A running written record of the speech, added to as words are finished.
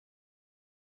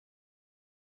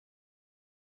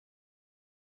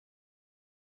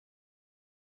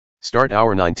Start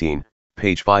Hour 19,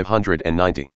 page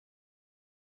 590.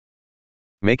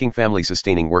 Making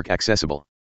family-sustaining work accessible.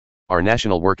 Our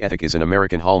national work ethic is an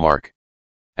American hallmark.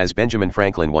 As Benjamin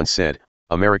Franklin once said,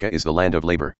 America is the land of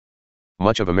labor.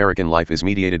 Much of American life is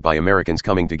mediated by Americans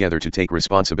coming together to take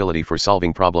responsibility for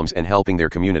solving problems and helping their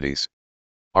communities.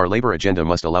 Our labor agenda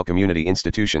must allow community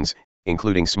institutions,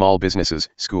 including small businesses,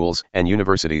 schools and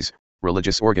universities,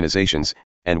 religious organizations,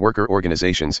 and worker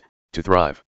organizations, to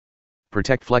thrive.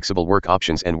 Protect flexible work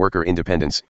options and worker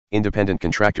independence, independent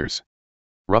contractors.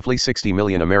 Roughly 60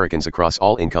 million Americans across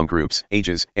all income groups,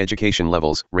 ages, education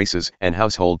levels, races, and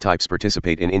household types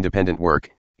participate in independent work,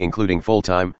 including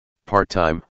full-time,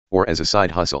 part-time, or as a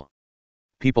side hustle.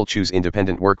 People choose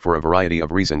independent work for a variety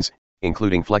of reasons,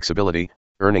 including flexibility,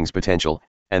 earnings potential,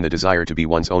 and the desire to be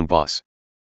one's own boss.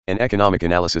 An economic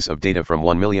analysis of data from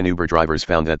 1 million Uber drivers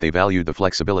found that they valued the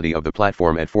flexibility of the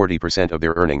platform at 40% of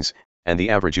their earnings, and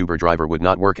the average Uber driver would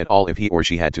not work at all if he or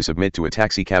she had to submit to a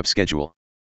taxi cab schedule.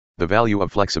 The value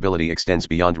of flexibility extends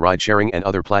beyond ride-sharing and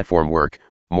other platform work.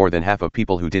 More than half of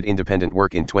people who did independent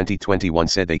work in 2021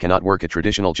 said they cannot work a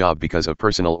traditional job because of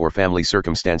personal or family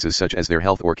circumstances such as their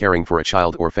health or caring for a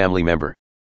child or family member.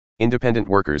 Independent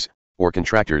workers, or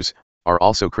contractors, are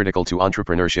also critical to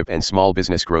entrepreneurship and small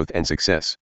business growth and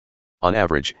success. On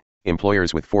average,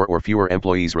 employers with 4 or fewer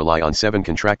employees rely on 7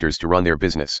 contractors to run their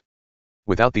business.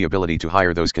 Without the ability to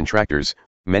hire those contractors,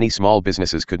 many small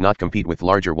businesses could not compete with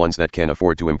larger ones that can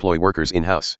afford to employ workers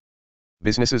in-house.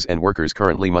 Businesses and workers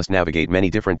currently must navigate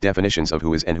many different definitions of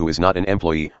who is and who is not an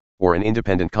employee, or an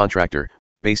independent contractor,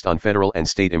 based on federal and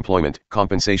state employment,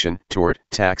 compensation, tort,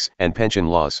 tax, and pension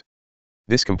laws.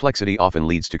 This complexity often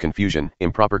leads to confusion,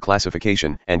 improper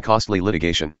classification, and costly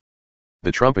litigation.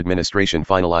 The Trump administration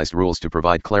finalized rules to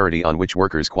provide clarity on which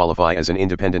workers qualify as an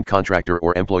independent contractor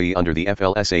or employee under the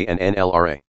FLSA and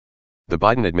NLRA. The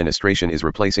Biden administration is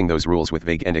replacing those rules with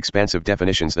vague and expansive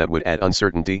definitions that would add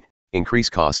uncertainty,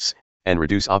 increase costs, and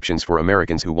reduce options for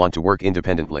Americans who want to work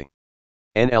independently.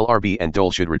 NLRB and Dole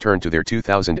should return to their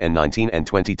 2019 and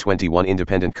 2021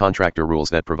 independent contractor rules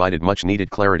that provided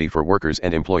much-needed clarity for workers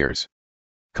and employers.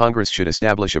 Congress should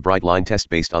establish a bright line test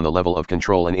based on the level of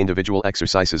control an individual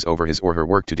exercises over his or her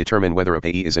work to determine whether a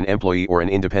payee is an employee or an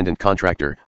independent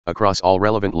contractor, across all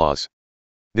relevant laws.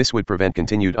 This would prevent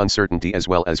continued uncertainty as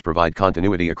well as provide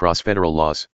continuity across federal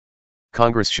laws.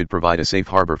 Congress should provide a safe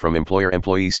harbor from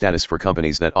employer-employee status for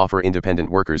companies that offer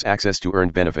independent workers access to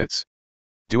earned benefits.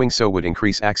 Doing so would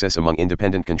increase access among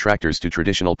independent contractors to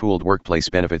traditional pooled workplace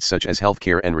benefits such as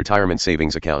healthcare and retirement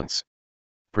savings accounts.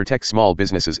 Protect small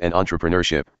businesses and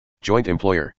entrepreneurship, joint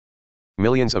employer.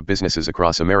 Millions of businesses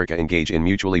across America engage in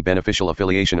mutually beneficial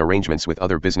affiliation arrangements with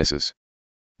other businesses.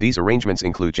 These arrangements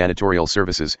include janitorial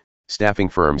services, staffing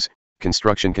firms,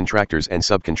 construction contractors and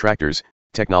subcontractors,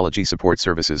 technology support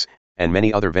services, and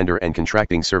many other vendor and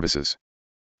contracting services.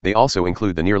 They also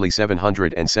include the nearly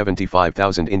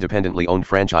 775,000 independently owned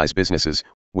franchise businesses,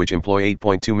 which employ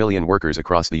 8.2 million workers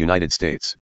across the United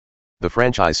States. The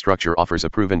franchise structure offers a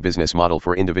proven business model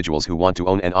for individuals who want to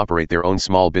own and operate their own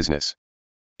small business.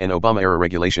 An Obama-era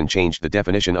regulation changed the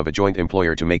definition of a joint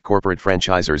employer to make corporate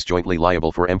franchisors jointly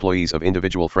liable for employees of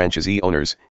individual franchisee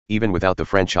owners, even without the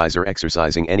franchisor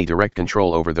exercising any direct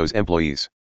control over those employees.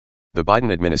 The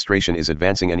Biden administration is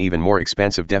advancing an even more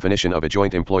expansive definition of a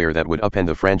joint employer that would upend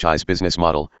the franchise business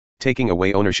model, taking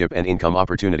away ownership and income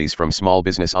opportunities from small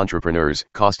business entrepreneurs,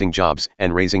 costing jobs,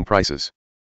 and raising prices.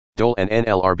 Dole and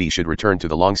NLRB should return to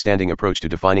the long-standing approach to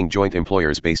defining joint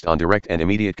employers based on direct and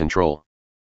immediate control.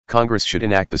 Congress should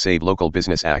enact the Save Local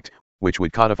Business Act, which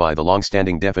would codify the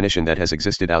long-standing definition that has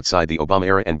existed outside the Obama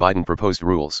era and Biden proposed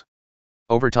rules.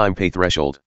 Overtime pay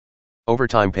threshold.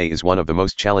 Overtime pay is one of the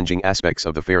most challenging aspects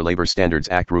of the Fair Labor Standards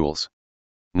Act rules.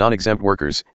 Non-exempt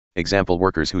workers, example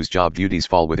workers whose job duties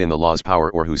fall within the law's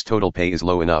power or whose total pay is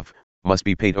low enough, must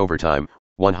be paid overtime,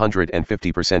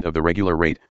 150% of the regular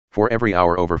rate, for every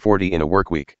hour over 40 in a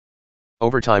work week.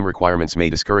 Overtime requirements may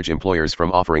discourage employers from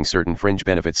offering certain fringe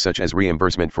benefits such as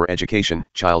reimbursement for education,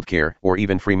 childcare, or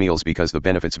even free meals because the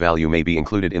benefits value may be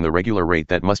included in the regular rate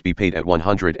that must be paid at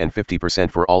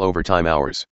 150% for all overtime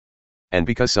hours. And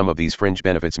because some of these fringe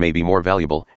benefits may be more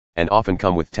valuable, and often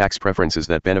come with tax preferences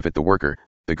that benefit the worker,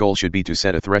 the goal should be to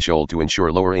set a threshold to ensure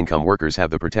lower-income workers have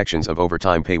the protections of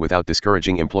overtime pay without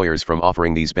discouraging employers from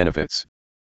offering these benefits.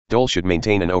 Dole should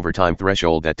maintain an overtime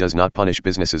threshold that does not punish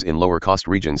businesses in lower-cost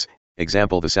regions,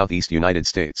 example the Southeast United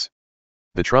States.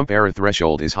 The Trump-era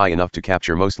threshold is high enough to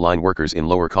capture most line workers in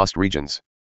lower-cost regions.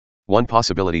 One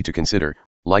possibility to consider,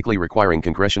 likely requiring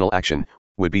congressional action,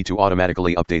 would be to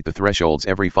automatically update the thresholds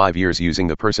every 5 years using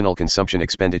the Personal Consumption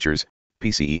Expenditures,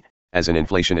 PCE, as an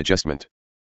inflation adjustment.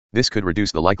 This could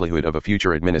reduce the likelihood of a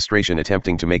future administration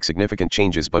attempting to make significant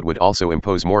changes, but would also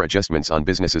impose more adjustments on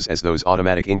businesses as those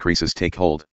automatic increases take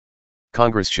hold.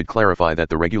 Congress should clarify that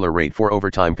the regular rate for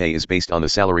overtime pay is based on the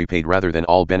salary paid rather than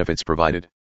all benefits provided.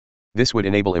 This would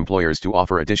enable employers to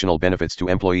offer additional benefits to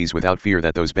employees without fear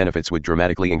that those benefits would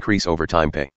dramatically increase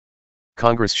overtime pay.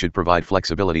 Congress should provide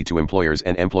flexibility to employers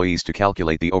and employees to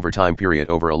calculate the overtime period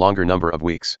over a longer number of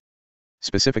weeks.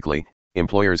 Specifically,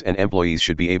 employers and employees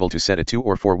should be able to set a 2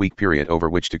 or 4 week period over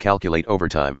which to calculate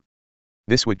overtime.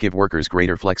 This would give workers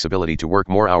greater flexibility to work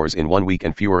more hours in one week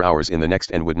and fewer hours in the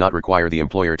next, and would not require the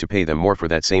employer to pay them more for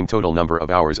that same total number of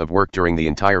hours of work during the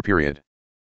entire period.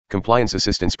 Compliance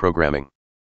assistance programming.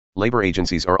 Labor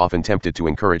agencies are often tempted to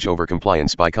encourage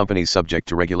overcompliance by companies subject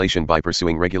to regulation by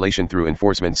pursuing regulation through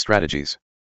enforcement strategies.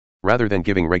 Rather than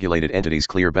giving regulated entities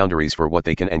clear boundaries for what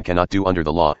they can and cannot do under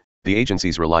the law, the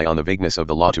agencies rely on the vagueness of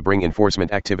the law to bring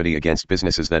enforcement activity against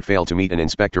businesses that fail to meet an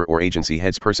inspector or agency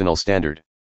head's personal standard.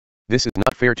 This is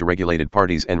not fair to regulated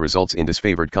parties and results in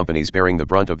disfavored companies bearing the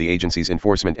brunt of the agency's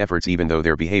enforcement efforts, even though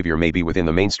their behavior may be within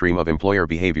the mainstream of employer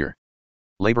behavior.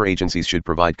 Labor agencies should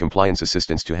provide compliance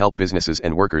assistance to help businesses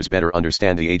and workers better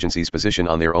understand the agency's position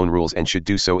on their own rules, and should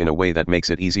do so in a way that makes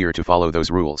it easier to follow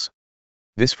those rules.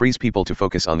 This frees people to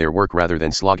focus on their work rather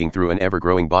than slogging through an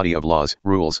ever-growing body of laws,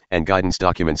 rules, and guidance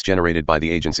documents generated by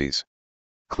the agencies.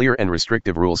 Clear and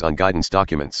restrictive rules on guidance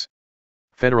documents.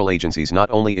 Federal agencies not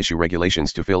only issue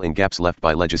regulations to fill in gaps left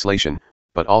by legislation,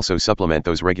 but also supplement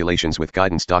those regulations with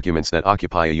guidance documents that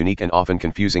occupy a unique and often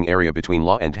confusing area between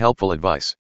law and helpful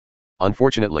advice.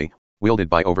 Unfortunately, wielded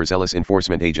by overzealous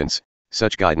enforcement agents,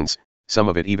 such guidance, some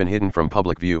of it even hidden from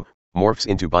public view, morphs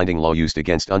into binding law used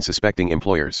against unsuspecting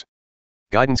employers.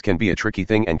 Guidance can be a tricky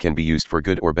thing and can be used for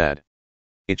good or bad.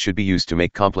 It should be used to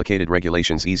make complicated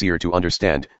regulations easier to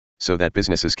understand, so that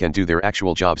businesses can do their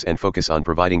actual jobs and focus on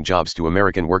providing jobs to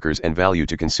American workers and value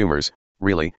to consumers,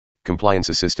 really, compliance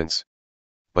assistance.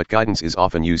 But guidance is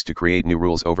often used to create new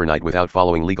rules overnight without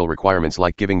following legal requirements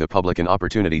like giving the public an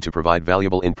opportunity to provide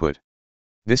valuable input.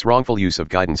 This wrongful use of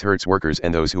guidance hurts workers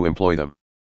and those who employ them.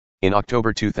 In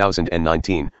October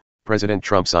 2019, President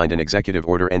Trump signed an executive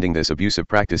order ending this abusive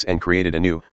practice and created a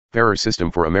new, fairer system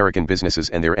for American businesses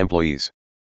and their employees.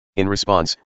 In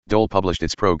response, Dole published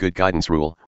its Pro-Good Guidance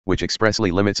Rule, which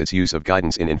expressly limits its use of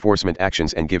guidance in enforcement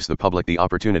actions and gives the public the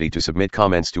opportunity to submit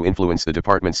comments to influence the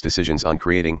department's decisions on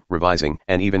creating, revising,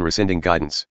 and even rescinding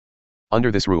guidance.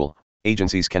 Under this rule,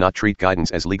 agencies cannot treat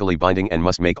guidance as legally binding and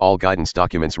must make all guidance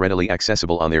documents readily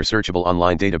accessible on their searchable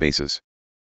online databases.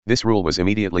 This rule was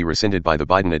immediately rescinded by the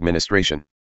Biden administration.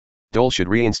 Dole should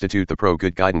reinstitute the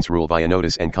Pro-Good Guidance Rule via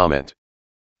notice and comment.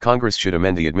 Congress should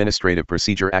amend the Administrative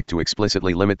Procedure Act to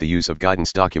explicitly limit the use of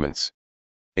guidance documents.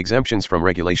 Exemptions from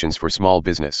regulations for small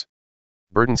business.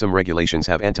 Burdensome regulations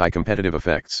have anti-competitive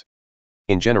effects.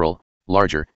 In general,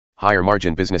 larger,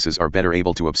 higher-margin businesses are better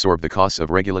able to absorb the costs of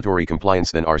regulatory compliance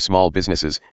than are small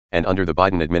businesses, and under the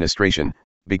Biden administration,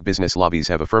 big business lobbies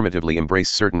have affirmatively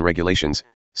embraced certain regulations,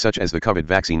 such as the COVID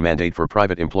vaccine mandate for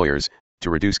private employers, to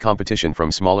reduce competition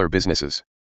from smaller businesses.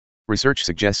 Research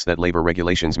suggests that labor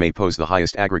regulations may pose the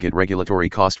highest aggregate regulatory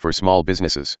cost for small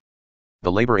businesses.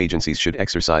 The labor agencies should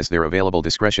exercise their available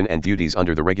discretion and duties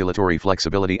under the Regulatory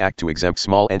Flexibility Act to exempt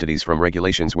small entities from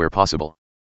regulations where possible.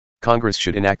 Congress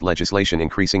should enact legislation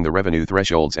increasing the revenue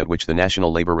thresholds at which the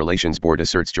National Labor Relations Board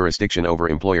asserts jurisdiction over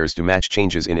employers to match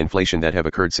changes in inflation that have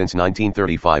occurred since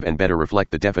 1935 and better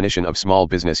reflect the definition of small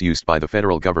business used by the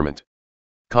federal government.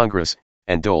 Congress,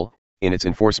 and Dole, in its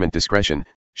enforcement discretion,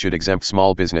 should exempt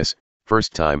small business,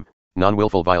 first-time,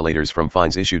 non-willful violators from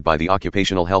fines issued by the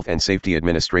Occupational Health and Safety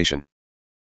Administration.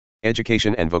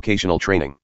 Education and vocational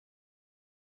training.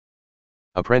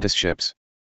 Apprenticeships.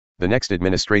 The next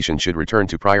administration should return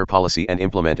to prior policy and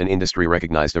implement an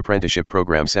industry-recognized apprenticeship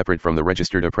program separate from the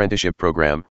Registered Apprenticeship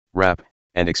Program, RAP,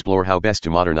 and explore how best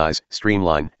to modernize,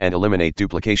 streamline, and eliminate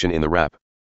duplication in the RAP.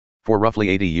 For roughly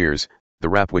 80 years, the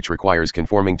RAP, which requires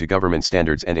conforming to government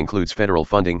standards and includes federal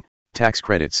funding, tax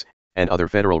credits, and other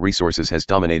federal resources, has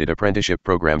dominated apprenticeship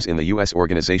programs in the U.S.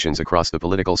 Organizations across the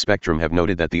political spectrum have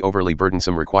noted that the overly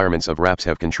burdensome requirements of RAPs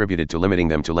have contributed to limiting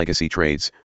them to legacy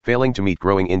trades, failing to meet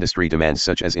growing industry demands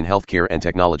such as in healthcare and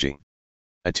technology.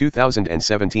 A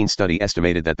 2017 study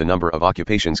estimated that the number of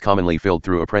occupations commonly filled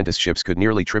through apprenticeships could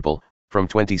nearly triple, from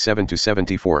 27 to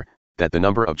 74, that the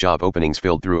number of job openings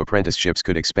filled through apprenticeships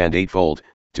could expand eightfold,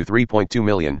 to 3.2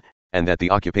 million, and that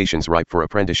the occupations ripe for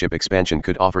apprenticeship expansion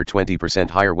could offer 20%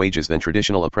 higher wages than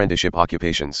traditional apprenticeship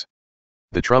occupations.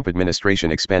 The Trump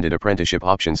administration expanded apprenticeship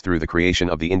options through the creation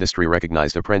of the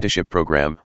Industry-Recognized Apprenticeship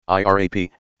Program, IRAP,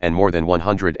 and more than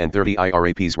 130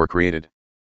 IRAPs were created.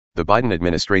 The Biden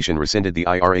administration rescinded the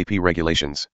IRAP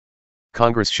regulations.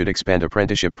 Congress should expand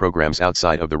apprenticeship programs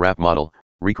outside of the RAP model,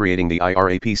 recreating the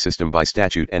IRAP system by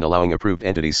statute and allowing approved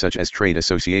entities such as trade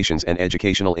associations and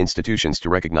educational institutions to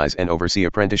recognize and oversee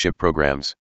apprenticeship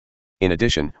programs. In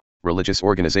addition, religious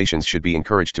organizations should be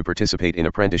encouraged to participate in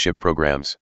apprenticeship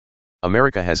programs.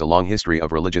 America has a long history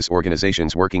of religious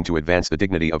organizations working to advance the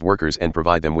dignity of workers and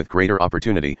provide them with greater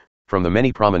opportunity, from the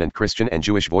many prominent Christian and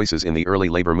Jewish voices in the early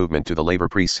labor movement to the labor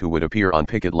priests who would appear on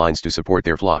picket lines to support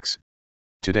their flocks.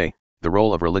 Today, the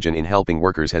role of religion in helping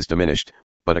workers has diminished,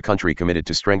 but a country committed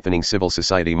to strengthening civil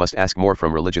society must ask more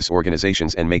from religious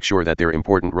organizations and make sure that their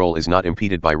important role is not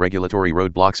impeded by regulatory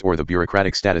roadblocks or the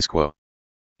bureaucratic status quo.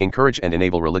 Encourage and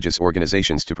enable religious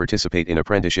organizations to participate in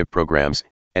apprenticeship programs,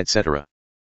 etc.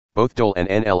 Both DOL and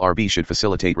NLRB should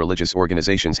facilitate religious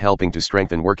organizations helping to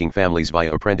strengthen working families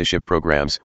via apprenticeship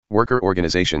programs, worker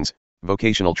organizations,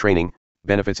 vocational training,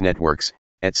 benefits networks,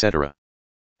 etc.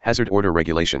 Hazard order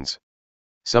regulations.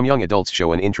 Some young adults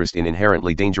show an interest in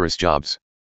inherently dangerous jobs.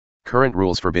 Current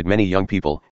rules forbid many young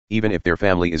people, even if their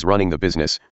family is running the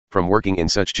business, from working in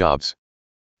such jobs.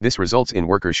 This results in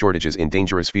worker shortages in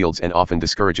dangerous fields and often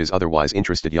discourages otherwise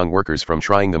interested young workers from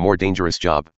trying the more dangerous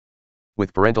job.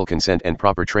 With parental consent and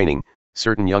proper training,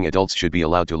 certain young adults should be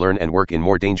allowed to learn and work in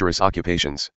more dangerous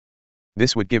occupations.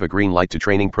 This would give a green light to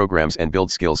training programs and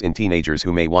build skills in teenagers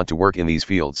who may want to work in these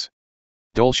fields.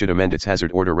 DOL should amend its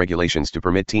hazard order regulations to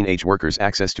permit teenage workers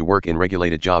access to work in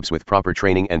regulated jobs with proper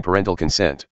training and parental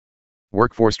consent.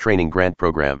 Workforce Training Grant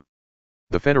Program.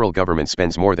 The federal government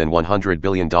spends more than $100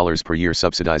 billion per year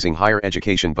subsidizing higher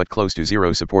education but close to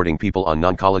zero supporting people on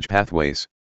non-college pathways.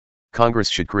 Congress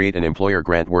should create an employer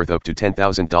grant worth up to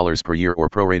 $10,000 per year or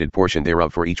prorated portion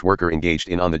thereof for each worker engaged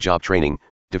in on-the-job training,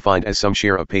 defined as some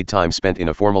share of paid time spent in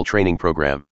a formal training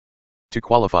program. To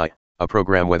qualify, a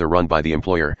program whether run by the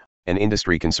employer, an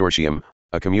industry consortium,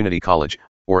 a community college,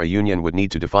 or a union would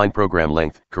need to define program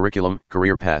length, curriculum,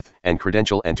 career path, and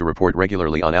credential and to report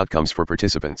regularly on outcomes for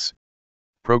participants.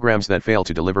 Programs that fail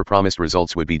to deliver promised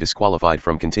results would be disqualified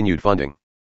from continued funding.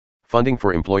 Funding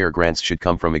for employer grants should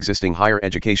come from existing higher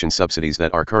education subsidies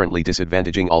that are currently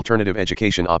disadvantaging alternative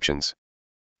education options.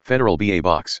 Federal BA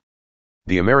Box.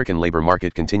 The American labor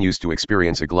market continues to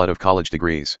experience a glut of college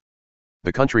degrees.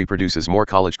 The country produces more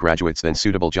college graduates than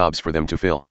suitable jobs for them to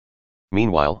fill.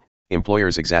 Meanwhile,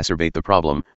 employers exacerbate the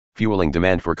problem, fueling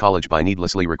demand for college by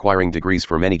needlessly requiring degrees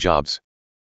for many jobs.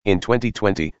 In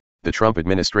 2020, the Trump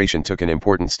administration took an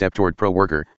important step toward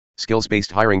pro-worker,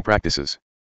 skills-based hiring practices.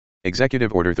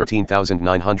 Executive Order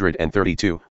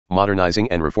 13,932,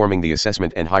 modernizing and reforming the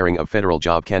assessment and hiring of federal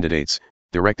job candidates,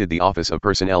 directed the Office of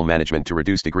Personnel Management to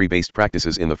reduce degree-based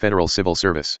practices in the federal civil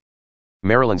service.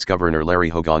 Maryland's Governor Larry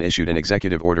Hogan issued an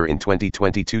executive order in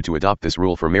 2022 to adopt this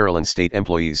rule for Maryland state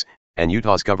employees, and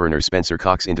Utah's Governor Spencer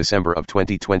Cox in December of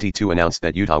 2022 announced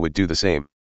that Utah would do the same.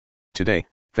 Today,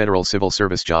 federal civil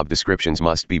service job descriptions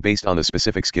must be based on the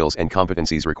specific skills and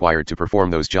competencies required to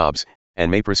perform those jobs, and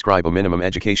may prescribe a minimum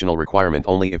educational requirement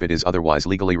only if it is otherwise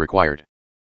legally required.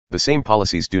 The same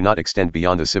policies do not extend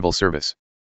beyond the civil service.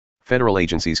 Federal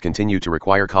agencies continue to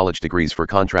require college degrees for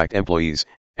contract employees,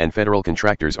 and federal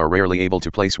contractors are rarely able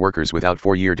to place workers without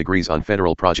four-year degrees on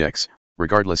federal projects,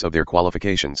 regardless of their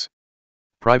qualifications.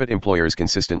 Private employers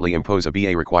consistently impose a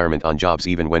BA requirement on jobs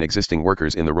even when existing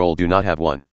workers in the role do not have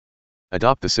one.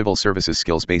 Adopt the Civil Services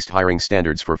skills-based hiring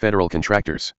standards for federal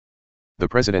contractors. The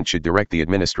President should direct the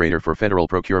Administrator for Federal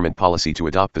Procurement Policy to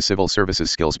adopt the Civil Services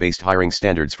skills-based hiring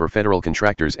standards for federal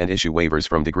contractors and issue waivers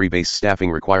from degree-based staffing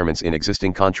requirements in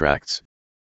existing contracts.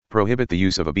 Prohibit the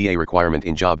use of a BA requirement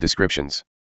in job descriptions.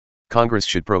 Congress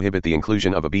should prohibit the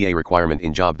inclusion of a BA requirement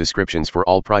in job descriptions for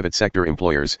all private sector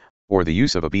employers, or the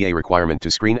use of a BA requirement to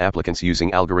screen applicants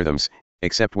using algorithms,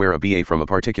 except where a BA from a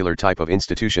particular type of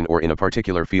institution or in a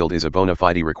particular field is a bona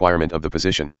fide requirement of the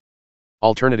position.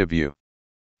 Alternative view.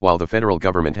 While the federal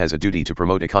government has a duty to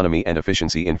promote economy and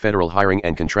efficiency in federal hiring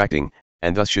and contracting,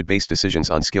 and thus should base decisions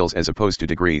on skills as opposed to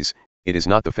degrees, it is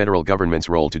not the federal government's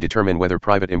role to determine whether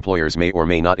private employers may or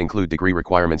may not include degree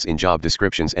requirements in job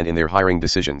descriptions and in their hiring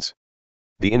decisions.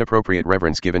 The inappropriate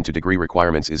reverence given to degree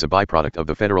requirements is a byproduct of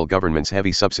the federal government's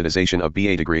heavy subsidization of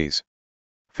BA degrees.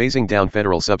 Phasing down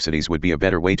federal subsidies would be a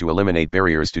better way to eliminate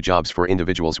barriers to jobs for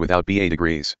individuals without BA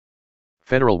degrees.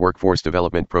 Federal workforce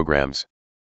development programs.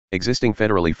 Existing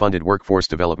federally funded workforce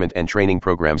development and training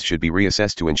programs should be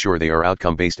reassessed to ensure they are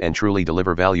outcome-based and truly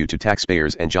deliver value to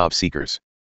taxpayers and job seekers.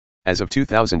 As of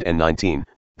 2019,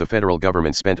 the federal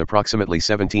government spent approximately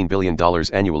 $17 billion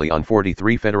annually on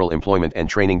 43 federal employment and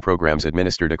training programs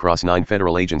administered across 9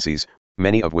 federal agencies,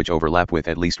 many of which overlap with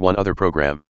at least one other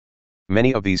program.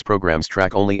 Many of these programs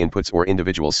track only inputs or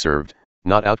individuals served,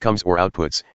 not outcomes or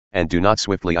outputs, and do not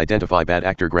swiftly identify bad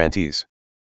actor grantees.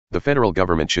 The federal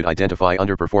government should identify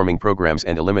underperforming programs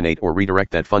and eliminate or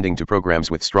redirect that funding to programs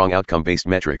with strong outcome-based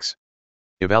metrics.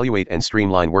 Evaluate and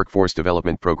streamline workforce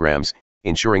development programs,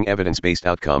 ensuring evidence-based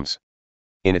outcomes.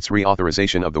 In its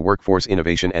reauthorization of the Workforce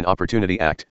Innovation and Opportunity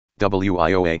Act,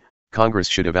 WIOA, Congress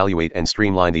should evaluate and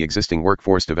streamline the existing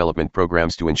workforce development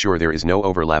programs to ensure there is no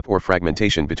overlap or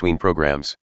fragmentation between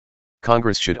programs.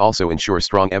 Congress should also ensure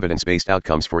strong evidence-based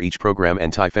outcomes for each program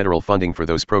and tie federal funding for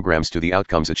those programs to the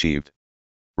outcomes achieved.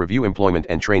 Review employment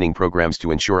and training programs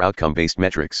to ensure outcome-based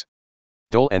metrics.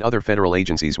 DOL and other federal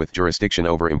agencies with jurisdiction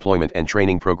over employment and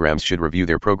training programs should review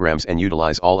their programs and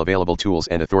utilize all available tools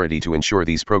and authority to ensure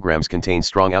these programs contain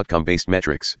strong outcome-based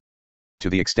metrics. To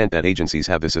the extent that agencies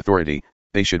have this authority,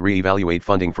 they should re-evaluate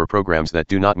funding for programs that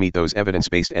do not meet those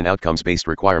evidence-based and outcomes-based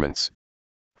requirements.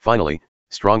 Finally,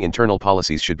 strong internal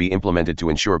policies should be implemented to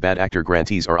ensure bad actor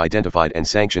grantees are identified and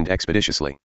sanctioned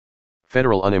expeditiously.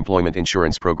 Federal Unemployment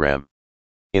Insurance Program.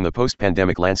 In the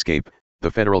post-pandemic landscape,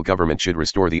 the federal government should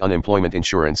restore the unemployment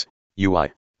insurance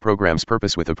 (UI) program's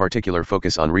purpose with a particular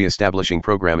focus on re-establishing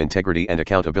program integrity and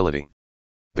accountability.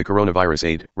 The Coronavirus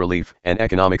Aid, Relief, and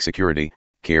Economic Security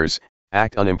 (CARES)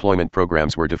 Act unemployment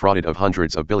programs were defrauded of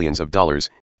hundreds of billions of dollars,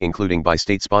 including by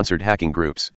state-sponsored hacking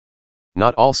groups.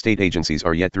 Not all state agencies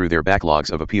are yet through their backlogs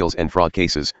of appeals and fraud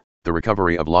cases. The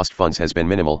recovery of lost funds has been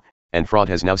minimal, and fraud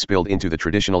has now spilled into the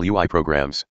traditional UI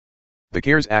programs. The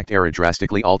CARES Act era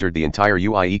drastically altered the entire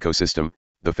UI ecosystem.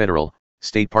 The federal,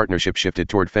 state partnership shifted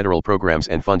toward federal programs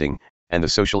and funding, and the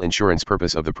social insurance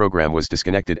purpose of the program was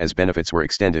disconnected as benefits were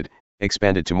expanded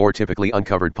to more typically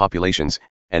uncovered populations,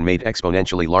 and made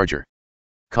exponentially larger.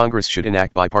 Congress should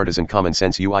enact bipartisan common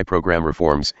sense UI program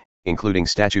reforms, including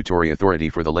statutory authority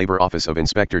for the Labor Office of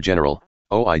Inspector General,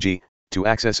 OIG, to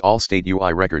access all state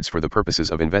UI records for the purposes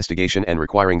of investigation and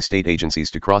requiring state agencies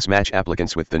to cross-match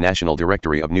applicants with the National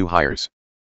Directory of New Hires.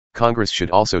 Congress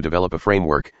should also develop a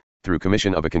framework, through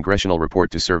commission of a congressional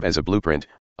report to serve as a blueprint,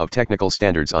 of technical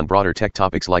standards on broader tech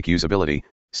topics like usability,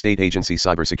 state agency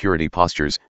cybersecurity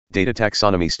postures, data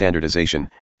taxonomy standardization,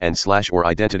 and /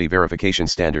 identity verification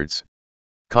standards.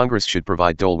 Congress should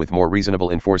provide DOL with more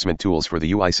reasonable enforcement tools for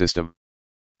the UI system.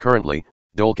 Currently,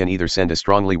 DOL can either send a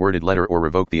strongly worded letter or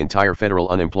revoke the entire Federal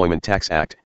Unemployment Tax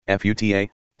Act, FUTA,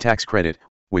 tax credit,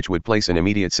 which would place an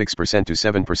immediate 6% to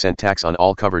 7% tax on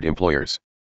all covered employers.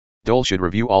 DOL should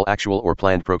review all actual or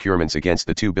planned procurements against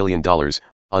the $2 billion,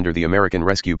 under the American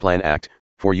Rescue Plan Act,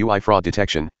 for UI fraud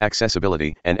detection,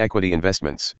 accessibility, and equity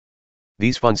investments.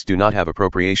 These funds do not have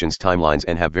appropriations timelines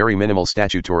and have very minimal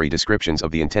statutory descriptions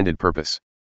of the intended purpose.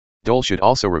 DOL should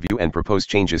also review and propose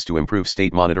changes to improve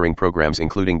state monitoring programs,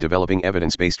 including developing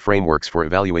evidence-based frameworks for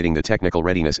evaluating the technical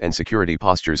readiness and security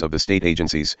postures of the state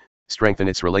agencies, strengthen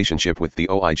its relationship with the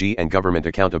OIG and Government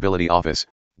Accountability Office,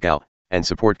 GAO, and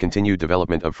support continued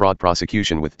development of fraud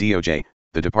prosecution with DOJ,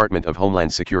 the Department of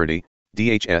Homeland Security,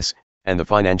 DHS, and the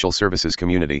financial services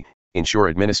community, ensure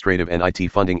administrative and IT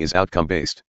funding is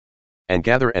outcome-based. And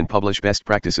gather and publish best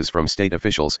practices from state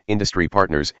officials, industry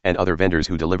partners, and other vendors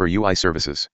who deliver UI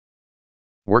services.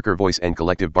 Worker voice and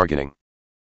collective bargaining.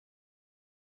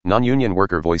 Non-union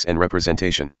worker voice and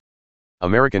representation.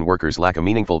 American workers lack a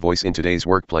meaningful voice in today's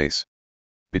workplace.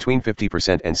 Between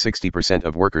 50% and 60%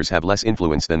 of workers have less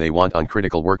influence than they want on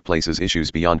critical workplaces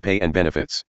issues beyond pay and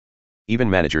benefits. Even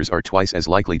managers are twice as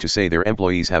likely to say their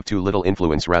employees have too little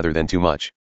influence rather than too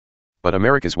much. But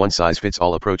America's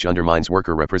one-size-fits-all approach undermines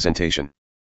worker representation.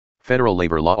 Federal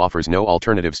labor law offers no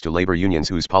alternatives to labor unions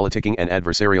whose politicking and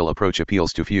adversarial approach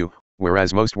appeals to few,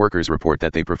 whereas most workers report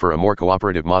that they prefer a more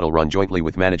cooperative model run jointly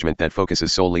with management that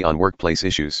focuses solely on workplace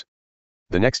issues.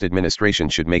 The next administration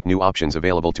should make new options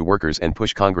available to workers and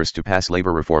push Congress to pass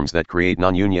labor reforms that create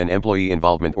non-union employee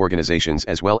involvement organizations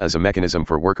as well as a mechanism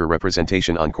for worker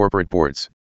representation on corporate boards.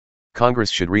 Congress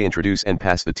should reintroduce and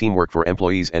pass the Teamwork for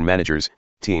Employees and Managers,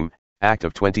 TEAM, Act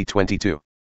of 2022.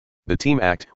 The TEAM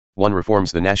Act, 1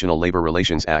 reforms the National Labor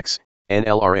Relations Acts,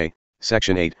 NLRA,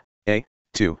 Section 8,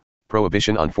 2,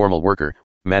 prohibition on formal worker,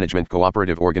 management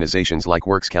cooperative organizations like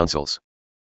works councils.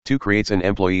 2 creates an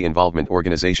Employee Involvement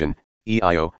Organization,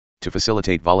 EIO, to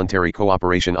facilitate voluntary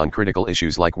cooperation on critical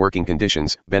issues like working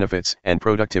conditions, benefits, and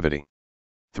productivity.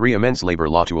 3 amends labor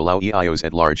law to allow EIOs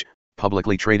at large,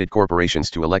 publicly traded corporations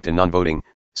to elect a non-voting,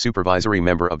 supervisory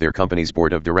member of their company's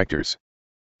board of directors.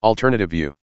 Alternative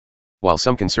view. While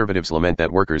some conservatives lament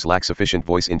that workers lack sufficient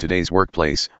voice in today's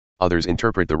workplace, others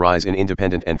interpret the rise in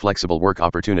independent and flexible work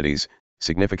opportunities,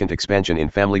 significant expansion in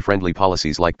family-friendly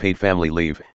policies like paid family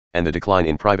leave, and the decline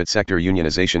in private sector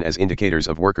unionization as indicators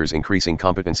of workers' increasing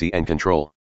competency and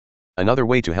control. Another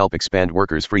way to help expand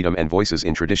workers' freedom and voices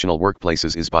in traditional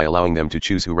workplaces is by allowing them to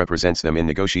choose who represents them in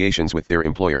negotiations with their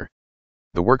employer.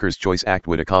 The Workers' Choice Act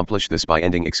would accomplish this by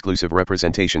ending exclusive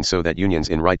representation so that unions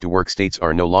in right-to-work states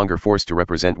are no longer forced to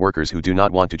represent workers who do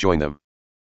not want to join them.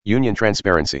 Union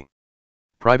transparency.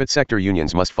 Private sector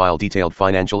unions must file detailed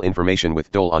financial information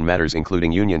with DOL on matters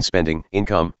including union spending,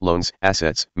 income, loans,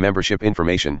 assets, membership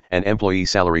information, and employee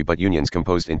salary, but unions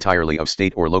composed entirely of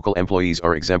state or local employees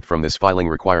are exempt from this filing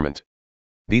requirement.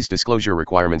 These disclosure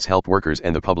requirements help workers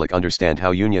and the public understand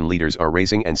how union leaders are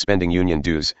raising and spending union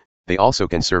dues. They also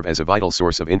can serve as a vital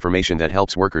source of information that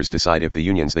helps workers decide if the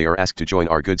unions they are asked to join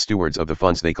are good stewards of the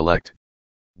funds they collect.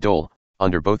 DOL,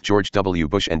 under both George W.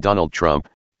 Bush and Donald Trump,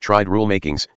 tried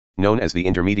rulemakings, known as the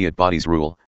Intermediate Bodies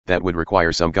Rule, that would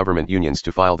require some government unions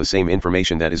to file the same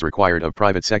information that is required of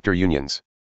private sector unions.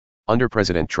 Under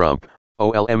President Trump,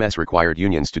 OLMS required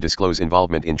unions to disclose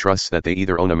involvement in trusts that they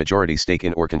either own a majority stake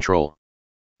in or control.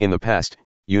 In the past,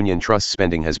 union trust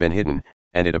spending has been hidden,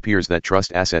 and it appears that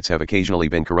trust assets have occasionally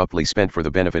been corruptly spent for the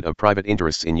benefit of private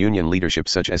interests in union leadership,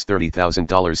 such as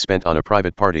 $30,000 spent on a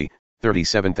private party,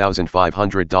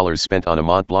 $37,500 spent on a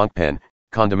Mont Blanc pen,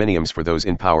 condominiums for those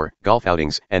in power, golf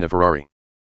outings, and a Ferrari.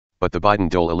 But the Biden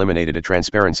dole eliminated a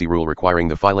transparency rule requiring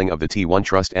the filing of the T1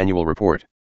 Trust annual report.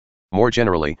 More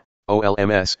generally,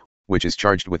 OLMS, which is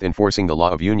charged with enforcing the law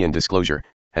of union disclosure,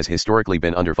 has historically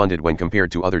been underfunded when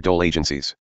compared to other dole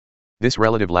agencies. This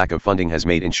relative lack of funding has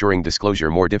made ensuring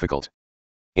disclosure more difficult.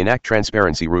 Enact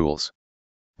transparency rules.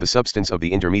 The substance of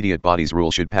the Intermediate Bodies Rule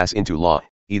should pass into law,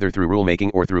 either through rulemaking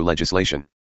or through legislation.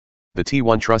 The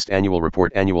T1 Trust annual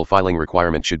report annual filing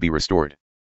requirement should be restored.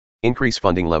 Increase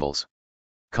funding levels.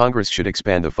 Congress should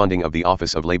expand the funding of the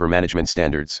Office of Labor Management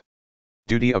Standards.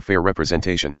 Duty of fair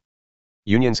representation.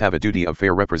 Unions have a duty of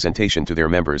fair representation to their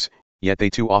members, yet they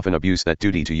too often abuse that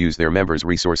duty to use their members'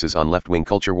 resources on left-wing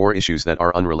culture war issues that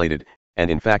are unrelated, and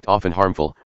in fact often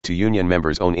harmful, to union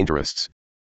members' own interests.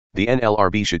 The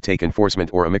NLRB should take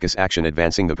enforcement or amicus action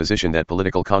advancing the position that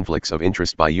political conflicts of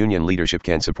interest by union leadership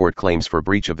can support claims for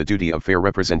breach of the duty of fair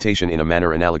representation in a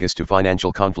manner analogous to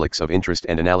financial conflicts of interest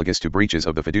and analogous to breaches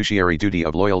of the fiduciary duty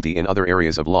of loyalty in other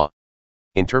areas of law.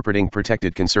 Interpreting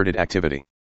protected concerted activity.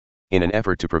 In an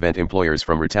effort to prevent employers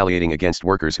from retaliating against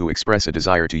workers who express a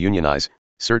desire to unionize,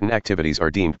 certain activities are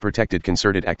deemed protected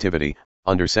concerted activity,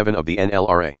 under 7 of the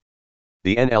NLRA.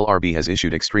 The NLRB has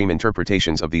issued extreme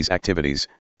interpretations of these activities,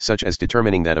 such as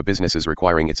determining that a business is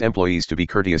requiring its employees to be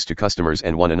courteous to customers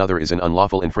and one another is an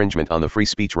unlawful infringement on the free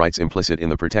speech rights implicit in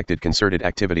the protected concerted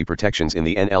activity protections in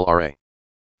the NLRA.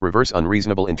 Reverse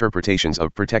unreasonable interpretations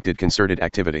of protected concerted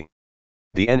activity.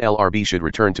 The NLRB should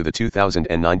return to the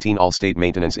 2019 all-state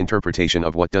maintenance interpretation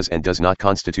of what does and does not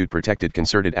constitute protected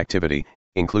concerted activity,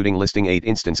 including listing 8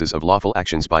 instances of lawful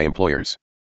actions by employers.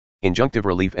 Injunctive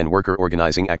relief and worker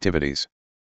organizing activities.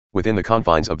 Within the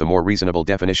confines of the more reasonable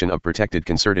definition of protected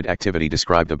concerted activity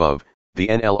described above, the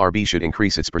NLRB should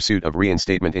increase its pursuit of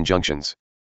reinstatement injunctions.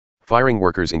 Firing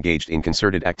workers engaged in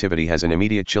concerted activity has an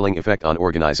immediate chilling effect on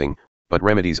organizing, but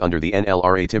remedies under the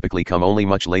NLRA typically come only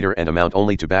much later and amount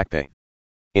only to back pay.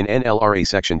 In NLRA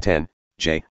Section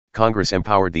 10(j), Congress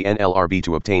empowered the NLRB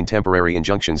to obtain temporary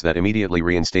injunctions that immediately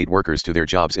reinstate workers to their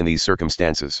jobs in these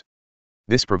circumstances.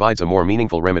 This provides a more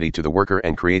meaningful remedy to the worker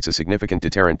and creates a significant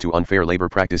deterrent to unfair labor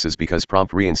practices because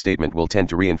prompt reinstatement will tend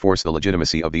to reinforce the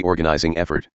legitimacy of the organizing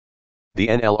effort. The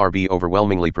NLRB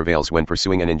overwhelmingly prevails when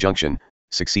pursuing an injunction,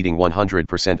 succeeding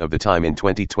 100% of the time in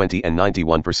 2020 and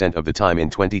 91% of the time in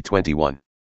 2021.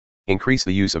 Increase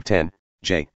the use of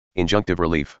 10(j) injunctive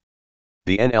relief.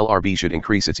 The NLRB should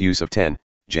increase its use of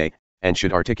 10(j) and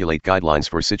should articulate guidelines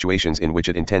for situations in which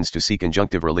it intends to seek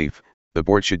injunctive relief. The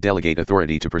board should delegate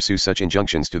authority to pursue such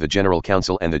injunctions to the General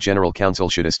Counsel, and the General Counsel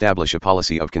should establish a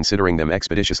policy of considering them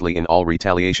expeditiously in all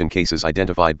retaliation cases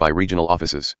identified by regional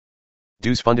offices.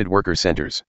 Dues-funded worker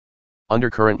centers.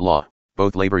 Under current law,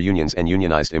 both labor unions and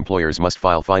unionized employers must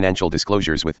file financial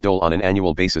disclosures with DOL on an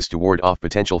annual basis to ward off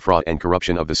potential fraud and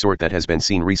corruption of the sort that has been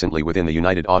seen recently within the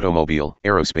United Automobile,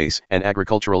 Aerospace, and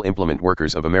Agricultural Implement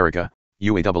Workers of America,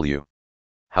 UAW.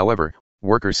 However,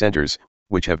 worker centers,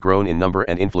 which have grown in number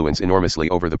and influence enormously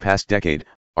over the past decade,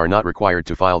 are not required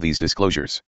to file these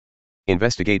disclosures.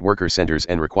 Investigate worker centers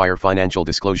and require financial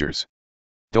disclosures.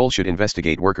 DOL should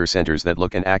investigate worker centers that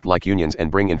look and act like unions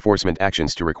and bring enforcement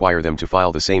actions to require them to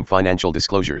file the same financial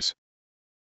disclosures.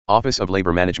 Office of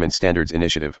Labor Management Standards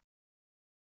Initiative.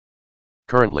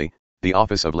 Currently, the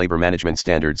Office of Labor Management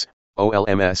Standards,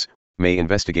 OLMS, may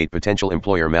investigate potential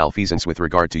employer malfeasance with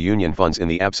regard to union funds in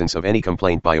the absence of any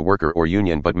complaint by a worker or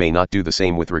union, but may not do the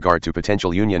same with regard to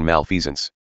potential union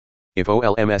malfeasance. If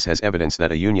OLMS has evidence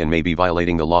that a union may be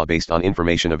violating the law based on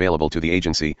information available to the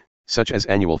agency, such as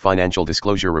annual financial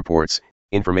disclosure reports,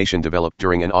 information developed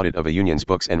during an audit of a union's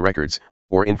books and records,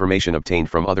 or information obtained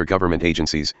from other government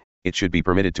agencies, it should be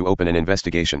permitted to open an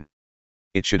investigation.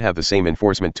 It should have the same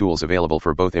enforcement tools available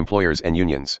for both employers and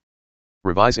unions.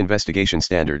 Revise investigation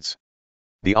standards.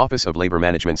 The Office of Labor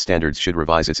Management Standards should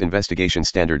revise its investigation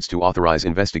standards to authorize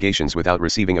investigations without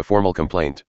receiving a formal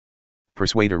complaint.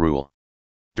 Persuader rule.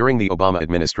 During the Obama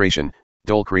administration,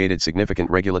 Dole created significant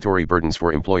regulatory burdens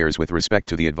for employers with respect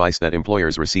to the advice that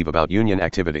employers receive about union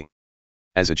activity.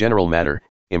 As a general matter,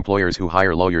 employers who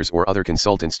hire lawyers or other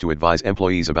consultants to advise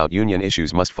employees about union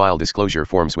issues must file disclosure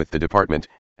forms with the department,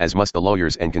 as must the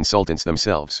lawyers and consultants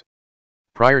themselves.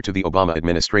 Prior to the Obama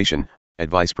administration,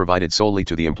 advice provided solely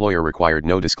to the employer required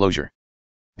no disclosure.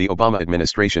 The Obama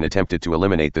administration attempted to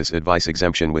eliminate this advice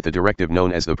exemption with a directive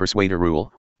known as the Persuader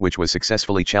Rule, which was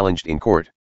successfully challenged in court.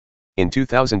 In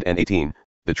 2018,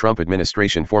 the Trump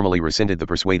administration formally rescinded the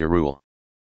Persuader Rule.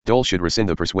 Dole should rescind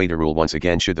the Persuader Rule once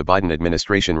again should the Biden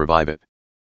administration revive it.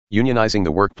 Unionizing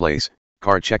the workplace,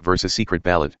 card check versus secret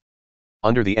ballot.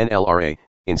 Under the NLRA,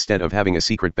 instead of having a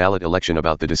secret ballot election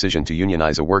about the decision to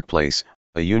unionize a workplace,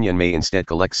 a union may instead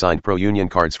collect signed pro-union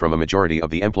cards from a majority of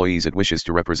the employees it wishes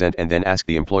to represent and then ask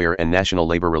the employer and National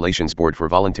Labor Relations Board for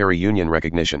voluntary union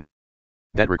recognition.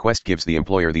 That request gives the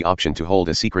employer the option to hold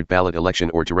a secret ballot election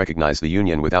or to recognize the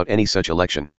union without any such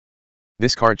election.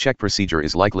 This card check procedure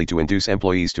is likely to induce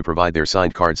employees to provide their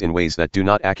signed cards in ways that do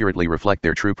not accurately reflect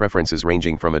their true preferences,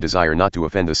 ranging from a desire not to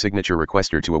offend the signature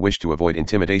requester to a wish to avoid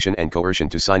intimidation and coercion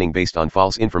to signing based on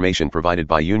false information provided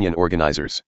by union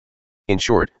organizers. In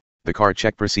short, the card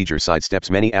check procedure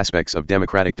sidesteps many aspects of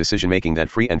democratic decision-making that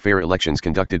free and fair elections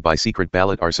conducted by secret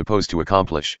ballot are supposed to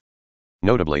accomplish.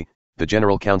 Notably, the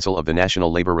General Counsel of the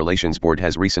National Labor Relations Board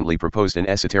has recently proposed an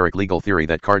esoteric legal theory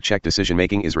that card check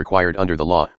decision-making is required under the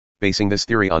law, basing this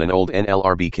theory on an old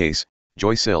NLRB case,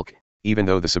 Joy Silk, even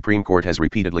though the Supreme Court has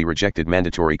repeatedly rejected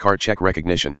mandatory card check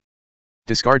recognition.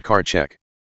 Discard card check.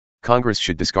 Congress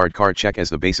should discard card check as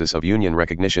the basis of union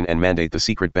recognition and mandate the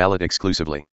secret ballot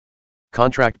exclusively.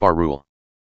 Contract bar rule.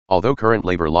 Although current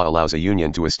labor law allows a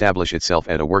union to establish itself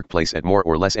at a workplace at more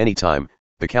or less any time,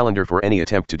 the calendar for any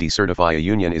attempt to decertify a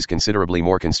union is considerably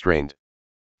more constrained.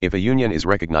 If a union is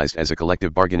recognized as a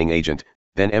collective bargaining agent,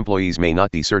 then employees may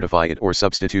not decertify it or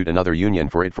substitute another union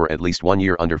for it for at least 1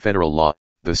 year under federal law,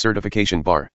 the certification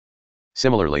bar.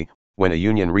 Similarly, when a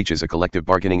union reaches a collective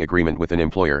bargaining agreement with an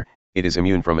employer, it is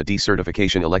immune from a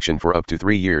decertification election for up to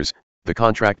 3 years, the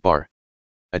contract bar.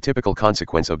 A typical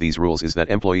consequence of these rules is that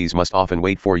employees must often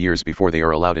wait 4 years before they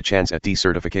are allowed a chance at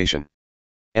decertification.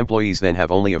 Employees then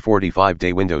have only a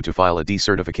 45-day window to file a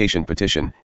decertification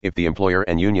petition. If the employer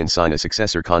and union sign a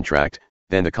successor contract,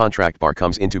 then the contract bar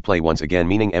comes into play once again,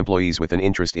 meaning employees with an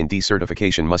interest in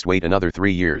decertification must wait another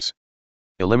 3 years.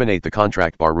 Eliminate the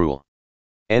contract bar rule.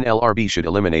 NLRB should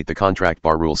eliminate the contract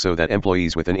bar rule so that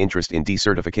employees with an interest in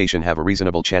decertification have a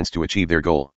reasonable chance to achieve their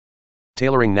goal.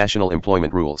 Tailoring national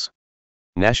employment rules.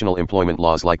 National employment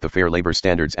laws like the Fair Labor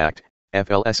Standards Act,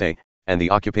 FLSA, and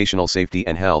the Occupational Safety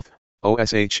and Health,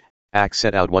 OSH, Act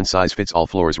set out one-size-fits-all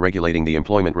floors regulating the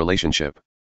employment relationship.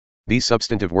 These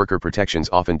substantive worker protections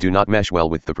often do not mesh well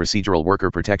with the procedural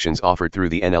worker protections offered through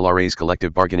the NLRA's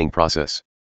collective bargaining process.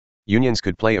 Unions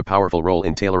could play a powerful role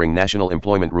in tailoring national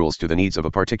employment rules to the needs of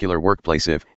a particular workplace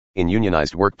if, in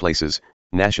unionized workplaces,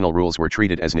 national rules were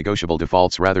treated as negotiable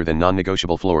defaults rather than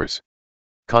non-negotiable floors.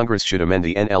 Congress should amend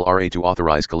the NLRA to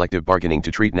authorize collective bargaining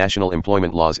to treat national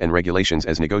employment laws and regulations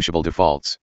as negotiable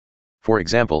defaults. For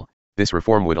example, this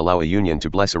reform would allow a union to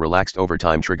bless a relaxed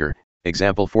overtime trigger,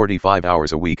 example 45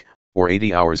 hours a week, or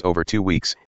 80 hours over 2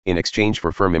 weeks, in exchange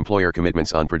for firm employer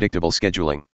commitments on predictable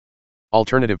scheduling.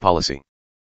 Alternative policy.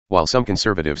 While some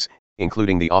conservatives,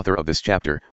 including the author of this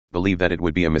chapter, believe that it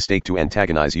would be a mistake to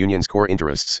antagonize unions' core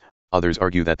interests, others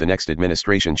argue that the next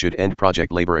administration should end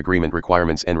project labor agreement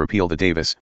requirements and repeal the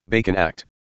Davis-Bacon Act.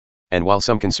 And while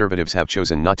some conservatives have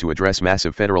chosen not to address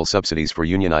massive federal subsidies for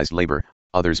unionized labor,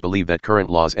 others believe that current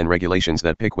laws and regulations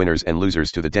that pick winners and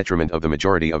losers to the detriment of the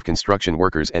majority of construction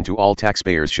workers and to all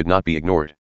taxpayers should not be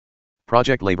ignored.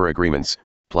 Project labor agreements,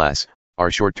 PLAS,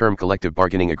 are short-term collective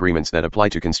bargaining agreements that apply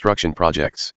to construction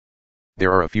projects.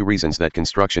 There are a few reasons that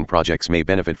construction projects may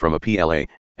benefit from a PLA,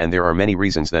 and there are many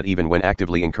reasons that even when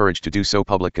actively encouraged to do so,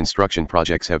 public construction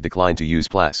projects have declined to use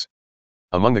PLAS.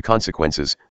 Among the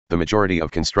consequences, the majority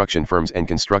of construction firms and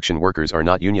construction workers are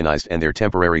not unionized, and their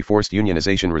temporary forced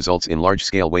unionization results in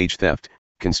large-scale wage theft.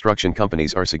 Construction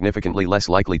companies are significantly less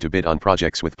likely to bid on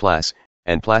projects with PLAS,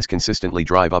 and PLAS consistently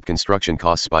drive up construction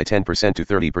costs by 10% to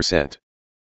 30%.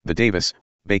 The Davis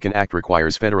Bacon Act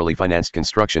requires federally financed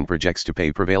construction projects to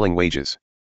pay prevailing wages.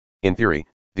 In theory,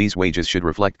 these wages should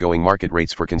reflect going market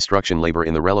rates for construction labor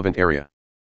in the relevant area.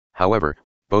 However,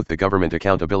 both the Government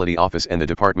Accountability Office and the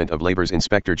Department of Labor's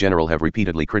Inspector General have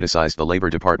repeatedly criticized the Labor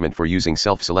Department for using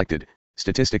self-selected,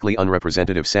 statistically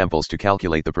unrepresentative samples to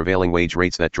calculate the prevailing wage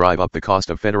rates that drive up the cost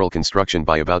of federal construction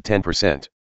by about 10%.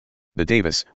 The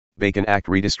Davis-Bacon Act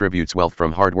redistributes wealth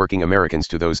from hard-working Americans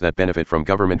to those that benefit from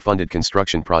government-funded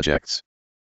construction projects.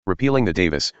 Repealing the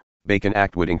Davis-Bacon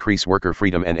Act would increase worker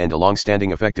freedom and end a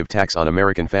long-standing effective tax on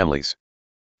American families.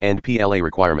 End PLA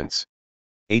requirements.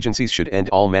 Agencies should end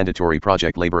all mandatory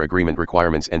project labor agreement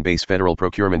requirements and base federal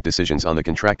procurement decisions on the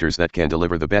contractors that can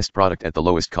deliver the best product at the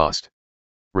lowest cost.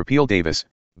 Repeal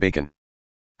Davis-Bacon.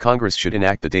 Congress should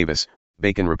enact the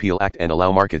Davis-Bacon Repeal Act and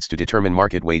allow markets to determine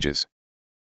market wages.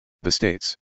 The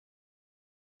states.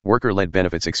 Worker-led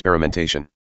benefits experimentation.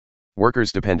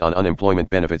 Workers depend on unemployment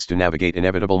benefits to navigate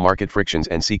inevitable market frictions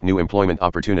and seek new employment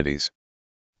opportunities.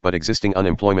 But existing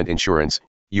unemployment insurance,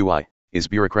 UI, is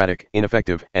bureaucratic,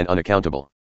 ineffective, and unaccountable.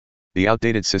 The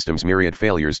outdated system's myriad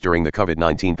failures during the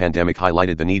COVID-19 pandemic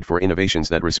highlighted the need for innovations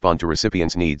that respond to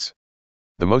recipients' needs.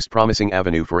 The most promising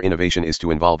avenue for innovation is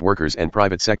to involve workers and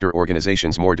private sector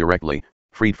organizations more directly,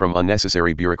 freed from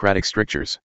unnecessary bureaucratic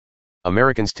strictures.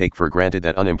 Americans take for granted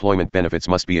that unemployment benefits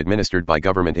must be administered by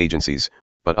government agencies,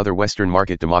 but other Western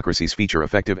market democracies feature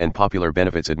effective and popular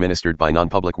benefits administered by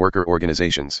non-public worker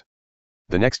organizations.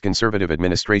 The next conservative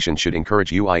administration should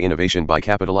encourage UI innovation by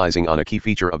capitalizing on a key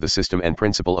feature of the system and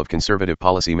principle of conservative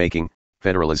policy making,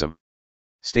 federalism.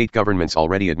 State governments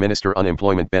already administer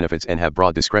unemployment benefits and have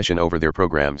broad discretion over their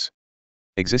programs.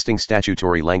 Existing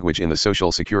statutory language in the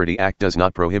Social Security Act does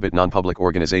not prohibit non-public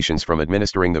organizations from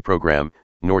administering the program,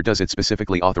 nor does it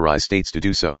specifically authorize states to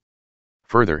do so.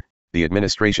 Further, the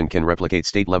administration can replicate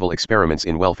state-level experiments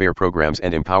in welfare programs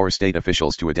and empower state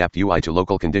officials to adapt UI to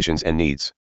local conditions and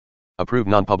needs. Approve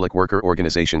non-public worker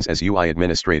organizations as UI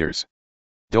administrators.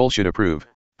 Dole should approve,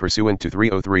 pursuant to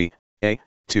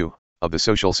 303(a)(2) of the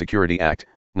Social Security Act,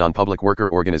 non-public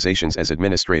worker organizations as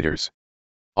administrators.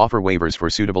 Offer waivers for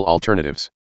suitable alternatives.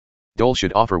 Dole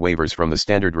should offer waivers from the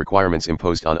standard requirements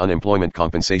imposed on unemployment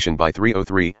compensation by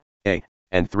 303(a)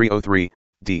 and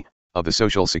 303(d) of the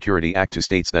Social Security Act to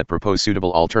states that propose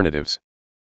suitable alternatives.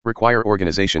 Require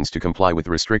organizations to comply with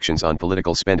restrictions on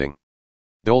political spending.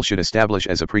 Dole should establish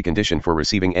as a precondition for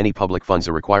receiving any public funds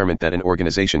a requirement that an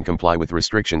organization comply with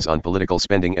restrictions on political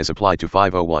spending as applied to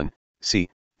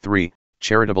 501(c)(3)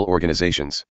 charitable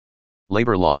organizations.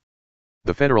 Labor law.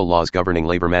 The federal laws governing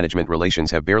labor management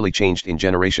relations have barely changed in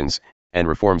generations, and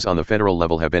reforms on the federal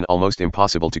level have been almost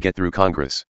impossible to get through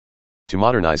Congress. To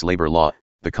modernize labor law,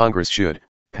 the Congress should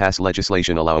pass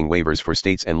legislation allowing waivers for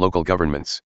states and local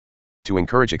governments. To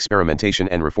encourage experimentation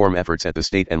and reform efforts at the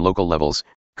state and local levels,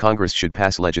 Congress should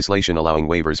pass legislation allowing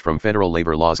waivers from federal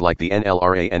labor laws like the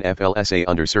NLRA and FLSA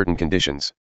under certain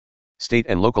conditions. State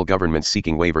and local governments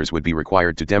seeking waivers would be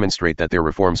required to demonstrate that their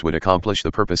reforms would accomplish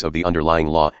the purpose of the underlying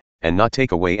law, and not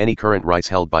take away any current rights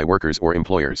held by workers or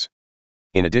employers.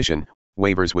 In addition,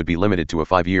 waivers would be limited to a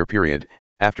 5-year period,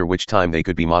 after which time they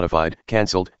could be modified,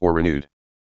 cancelled, or renewed.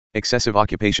 Excessive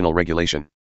occupational regulation.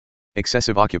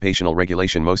 Excessive occupational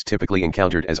regulation, most typically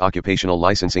encountered as occupational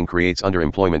licensing, creates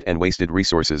underemployment and wasted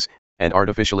resources, and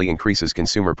artificially increases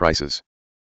consumer prices.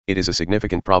 It is a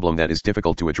significant problem that is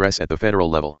difficult to address at the federal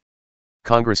level.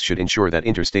 Congress should ensure that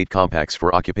interstate compacts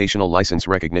for occupational license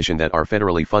recognition that are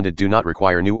federally funded do not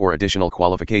require new or additional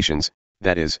qualifications,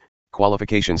 that is,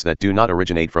 qualifications that do not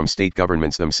originate from state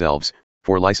governments themselves,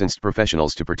 for licensed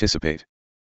professionals to participate.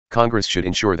 Congress should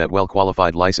ensure that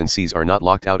well-qualified licensees are not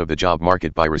locked out of the job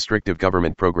market by restrictive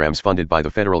government programs funded by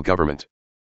the federal government.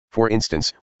 For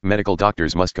instance, medical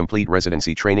doctors must complete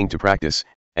residency training to practice,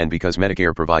 and because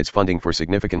Medicare provides funding for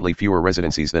significantly fewer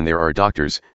residencies than there are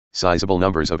doctors, sizable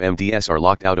numbers of MDs are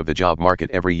locked out of the job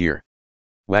market every year.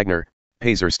 Wagner,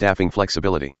 pays or staffing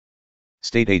flexibility.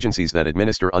 State agencies that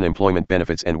administer unemployment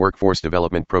benefits and workforce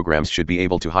development programs should be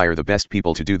able to hire the best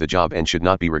people to do the job and should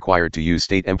not be required to use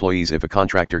state employees if a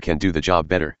contractor can do the job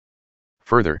better.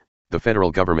 Further, the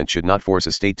federal government should not force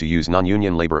a state to use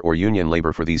non-union labor or union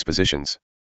labor for these positions.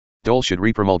 Dole should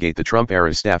repromulgate the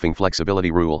Trump-era staffing flexibility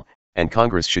rule, and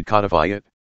Congress should codify it.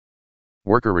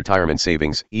 Worker retirement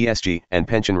savings, ESG, and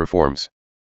pension reforms.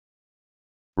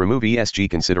 Remove ESG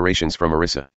considerations from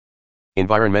ERISA.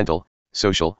 Environmental,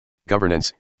 social,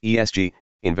 governance, ESG,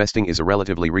 investing is a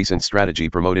relatively recent strategy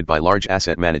promoted by large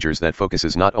asset managers that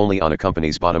focuses not only on a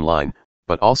company's bottom line,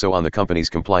 but also on the company's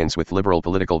compliance with liberal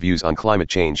political views on climate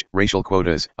change, racial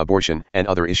quotas, abortion, and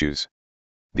other issues.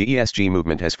 The ESG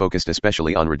movement has focused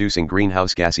especially on reducing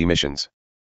greenhouse gas emissions.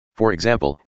 For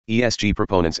example, ESG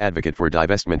proponents advocate for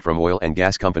divestment from oil and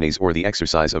gas companies or the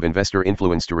exercise of investor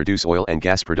influence to reduce oil and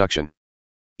gas production.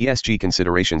 ESG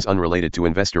considerations unrelated to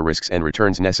investor risks and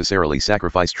returns necessarily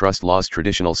sacrifice trust law's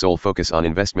traditional sole focus on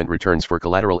investment returns for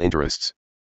collateral interests.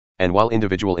 And while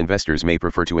individual investors may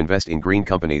prefer to invest in green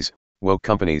companies, woke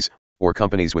companies, or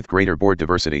companies with greater board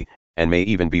diversity, and may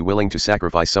even be willing to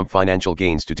sacrifice some financial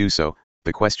gains to do so,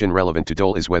 the question relevant to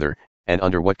Dole is whether, and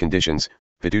under what conditions,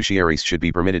 fiduciaries should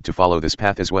be permitted to follow this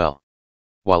path as well.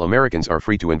 While Americans are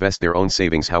free to invest their own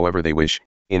savings however they wish,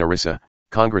 in ERISA,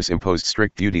 Congress imposed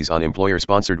strict duties on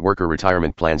employer-sponsored worker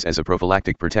retirement plans as a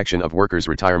prophylactic protection of workers'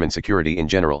 retirement security in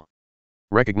general.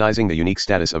 Recognizing the unique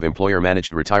status of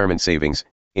employer-managed retirement savings,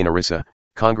 in ERISA,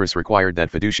 Congress required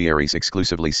that fiduciaries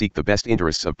exclusively seek the best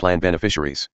interests of plan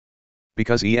beneficiaries.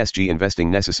 Because ESG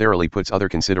investing necessarily puts other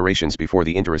considerations before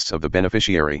the interests of the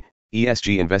beneficiary,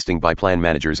 ESG investing by plan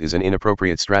managers is an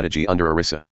inappropriate strategy under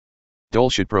ERISA. Dole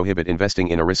should prohibit investing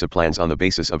in ERISA plans on the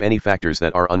basis of any factors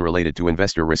that are unrelated to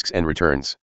investor risks and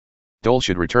returns. Dole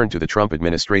should return to the Trump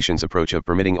administration's approach of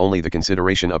permitting only the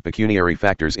consideration of pecuniary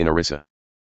factors in ERISA.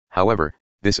 However,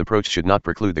 this approach should not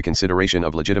preclude the consideration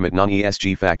of legitimate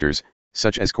non-ESG factors,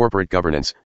 such as corporate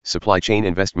governance, supply chain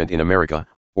investment in America,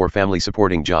 or family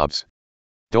supporting jobs.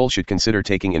 Dole should consider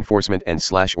taking enforcement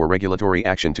and/or regulatory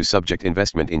action to subject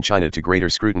investment in China to greater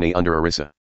scrutiny under ERISA.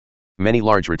 Many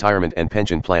large retirement and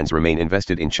pension plans remain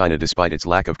invested in China despite its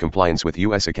lack of compliance with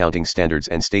U.S. accounting standards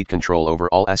and state control over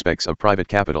all aspects of private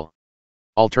capital.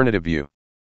 Alternative view.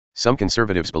 Some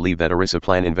conservatives believe that ERISA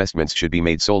plan investments should be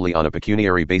made solely on a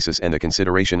pecuniary basis and the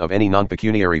consideration of any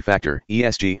non-pecuniary factor,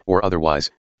 ESG or otherwise,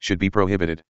 should be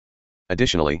prohibited.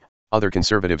 Additionally, other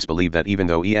conservatives believe that even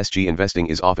though ESG investing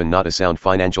is often not a sound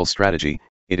financial strategy,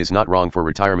 it is not wrong for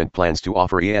retirement plans to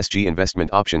offer ESG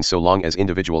investment options so long as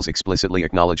individuals explicitly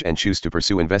acknowledge and choose to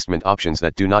pursue investment options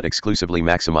that do not exclusively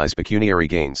maximize pecuniary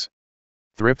gains.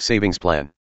 Thrift Savings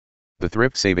Plan. The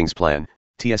Thrift Savings Plan,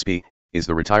 TSP, is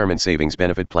the retirement savings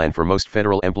benefit plan for most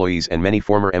federal employees and many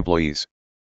former employees.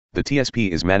 The TSP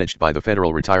is managed by the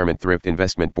Federal Retirement Thrift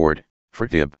Investment Board,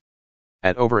 FRTIB.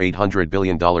 At over $800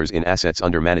 billion in assets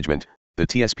under management, the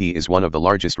TSP is one of the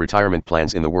largest retirement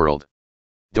plans in the world.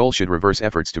 Dole should reverse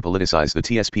efforts to politicize the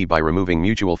TSP by removing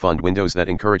mutual fund windows that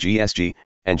encourage ESG,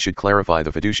 and should clarify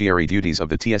the fiduciary duties of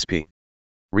the TSP.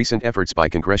 Recent efforts by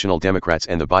congressional Democrats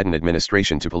and the Biden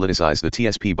administration to politicize the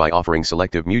TSP by offering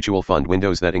selective mutual fund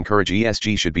windows that encourage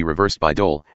ESG should be reversed by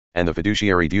Dole, and the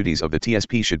fiduciary duties of the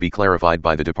TSP should be clarified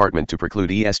by the department to preclude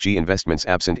ESG investments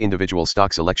absent individual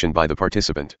stock selection by the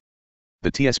participant.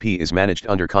 The TSP is managed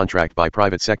under contract by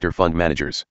private sector fund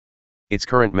managers. Its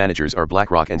current managers are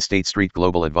BlackRock and State Street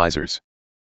Global Advisors.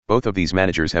 Both of these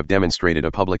managers have demonstrated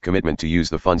a public commitment to use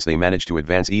the funds they manage to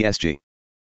advance ESG.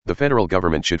 The federal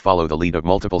government should follow the lead of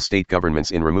multiple state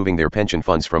governments in removing their pension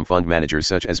funds from fund managers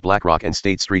such as BlackRock and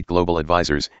State Street Global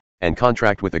Advisors, and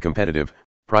contract with a competitive,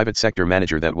 private sector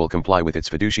manager that will comply with its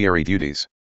fiduciary duties.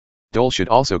 Dole should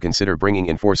also consider bringing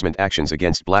enforcement actions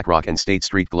against BlackRock and State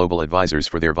Street Global Advisors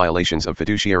for their violations of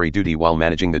fiduciary duty while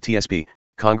managing the TSP.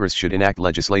 Congress should enact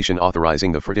legislation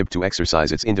authorizing the FRTIB to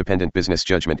exercise its independent business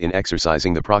judgment in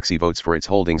exercising the proxy votes for its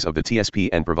holdings of the TSP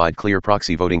and provide clear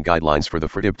proxy voting guidelines for the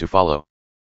FRTIB to follow.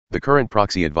 The current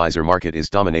proxy advisor market is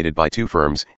dominated by two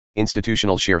firms,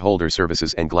 Institutional Shareholder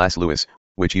Services and Glass Lewis,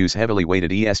 which use heavily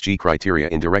weighted ESG criteria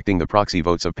in directing the proxy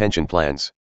votes of pension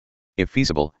plans. If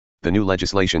feasible, the new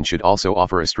legislation should also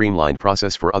offer a streamlined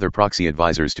process for other proxy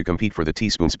advisors to compete for the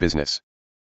teaspoons business.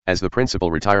 As the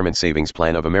principal retirement savings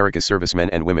plan of America's servicemen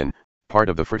and women, part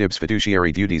of the FRTIB's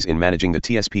fiduciary duties in managing the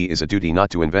TSP is a duty not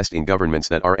to invest in governments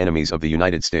that are enemies of the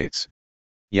United States.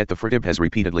 Yet the FRTIB has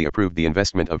repeatedly approved the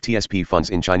investment of TSP funds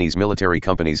in Chinese military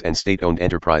companies and state-owned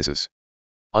enterprises.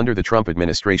 Under the Trump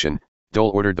administration,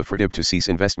 Dole ordered the FRTIB to cease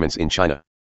investments in China.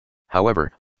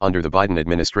 However, under the Biden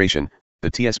administration,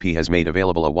 the TSP has made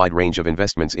available a wide range of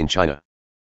investments in China.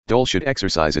 Dole should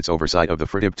exercise its oversight of the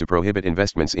FRTIB to prohibit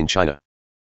investments in China.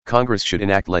 Congress should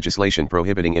enact legislation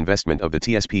prohibiting investment of the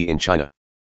TSP in China.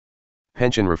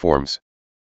 Pension reforms.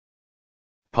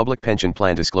 Public pension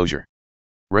plan disclosure.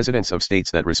 Residents of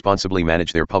states that responsibly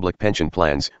manage their public pension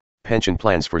plans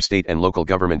for state and local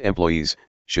government employees,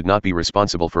 should not be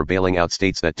responsible for bailing out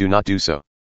states that do not do so.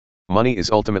 Money is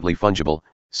ultimately fungible,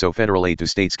 so federal aid to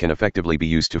states can effectively be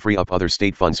used to free up other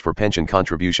state funds for pension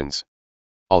contributions.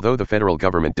 Although the federal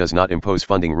government does not impose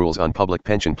funding rules on public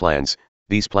pension plans,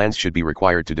 these plans should be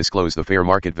required to disclose the fair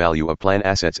market value of plan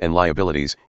assets and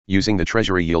liabilities, using the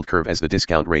Treasury yield curve as the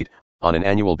discount rate, on an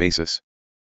annual basis.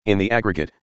 In the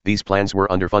aggregate, these plans were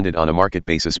underfunded on a market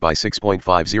basis by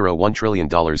 $6.501 trillion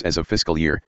as of fiscal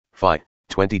year, FY,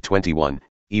 2021,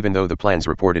 even though the plans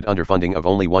reported underfunding of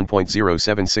only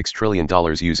 $1.076 trillion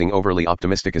using overly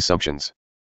optimistic assumptions.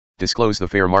 Disclose the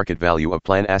fair market value of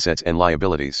plan assets and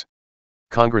liabilities.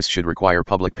 Congress should require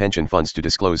public pension funds to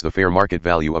disclose the fair market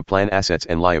value of plan assets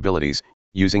and liabilities,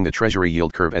 using the Treasury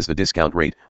yield curve as the discount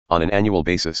rate, on an annual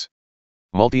basis.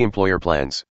 Multi-employer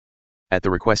plans. At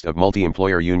the request of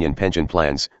multi-employer union pension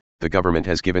plans, the government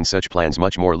has given such plans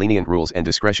much more lenient rules and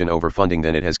discretion over funding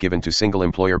than it has given to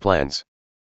single-employer plans.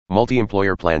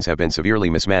 Multi-employer plans have been severely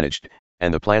mismanaged,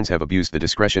 and the plans have abused the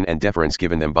discretion and deference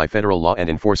given them by federal law and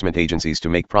enforcement agencies to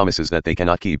make promises that they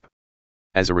cannot keep.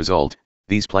 As a result,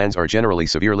 these plans are generally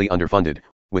severely underfunded,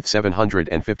 with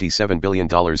 $757 billion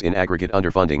in aggregate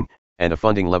underfunding, and a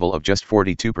funding level of just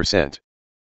 42%.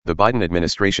 The Biden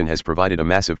administration has provided a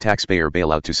massive taxpayer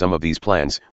bailout to some of these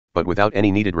plans, but without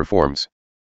any needed reforms.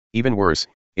 Even worse,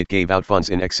 it gave out funds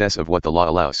in excess of what the law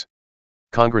allows.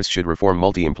 Congress should reform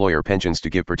multi-employer pensions to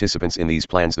give participants in these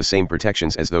plans the same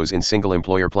protections as those in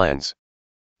single-employer plans.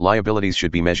 Liabilities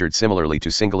should be measured similarly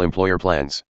to single-employer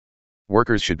plans.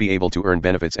 Workers should be able to earn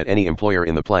benefits at any employer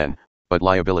in the plan, but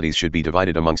liabilities should be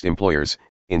divided amongst employers,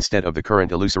 instead of the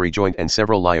current illusory joint and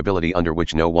several liability under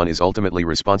which no one is ultimately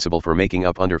responsible for making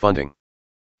up underfunding.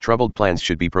 Troubled plans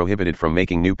should be prohibited from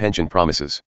making new pension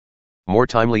promises. More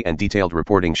timely and detailed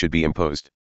reporting should be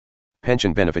imposed.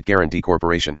 Pension Benefit Guarantee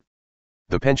Corporation.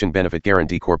 The Pension Benefit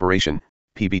Guarantee Corporation,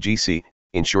 PBGC,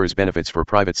 insures benefits for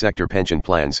private sector pension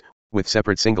plans, with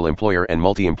separate single-employer and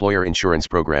multi-employer insurance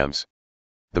programs.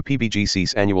 The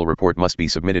PBGC's annual report must be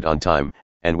submitted on time,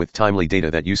 and with timely data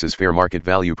that uses fair market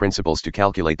value principles to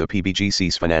calculate the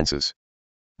PBGC's finances.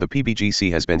 The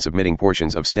PBGC has been submitting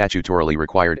portions of statutorily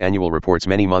required annual reports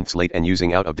many months late and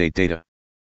using out-of-date data.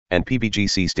 And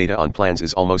PBGC's data on plans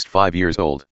is almost 5 years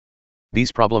old.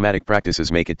 These problematic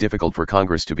practices make it difficult for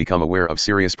Congress to become aware of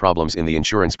serious problems in the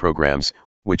insurance programs,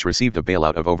 which received a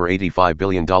bailout of over $85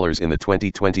 billion in the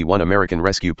 2021 American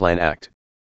Rescue Plan Act.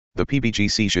 The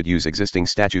PBGC should use existing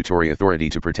statutory authority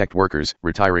to protect workers,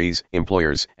 retirees,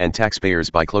 employers, and taxpayers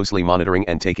by closely monitoring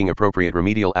and taking appropriate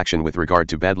remedial action with regard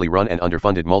to badly run and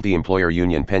underfunded multi-employer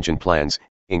union pension plans,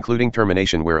 including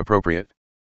termination where appropriate.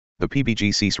 The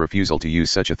PBGC's refusal to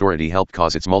use such authority helped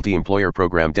cause its multi-employer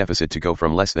program deficit to go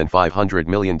from less than $500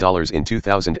 million in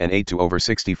 2008 to over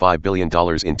 $65 billion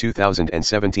in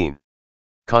 2017.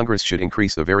 Congress should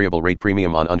increase the variable rate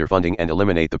premium on underfunding and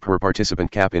eliminate the per-participant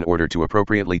cap in order to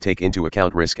appropriately take into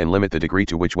account risk and limit the degree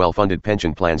to which well-funded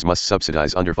pension plans must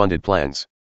subsidize underfunded plans.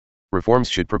 Reforms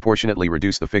should proportionately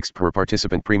reduce the fixed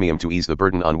per-participant premium to ease the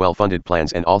burden on well-funded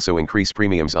plans and also increase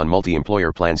premiums on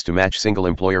multi-employer plans to match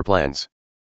single-employer plans.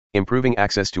 Improving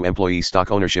access to employee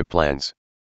stock ownership plans.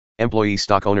 Employee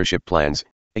stock ownership plans,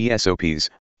 ESOPs,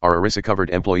 are ERISA-covered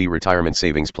employee retirement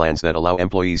savings plans that allow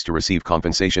employees to receive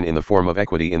compensation in the form of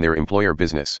equity in their employer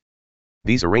business.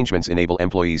 These arrangements enable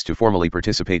employees to formally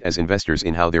participate as investors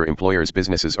in how their employer's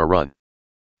businesses are run.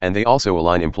 And they also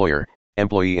align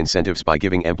employee incentives by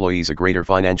giving employees a greater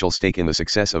financial stake in the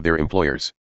success of their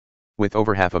employers. With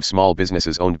over half of small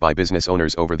businesses owned by business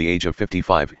owners over the age of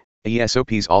 55,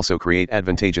 ESOPs also create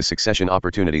advantageous succession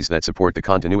opportunities that support the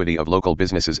continuity of local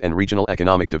businesses and regional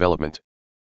economic development.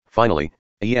 Finally,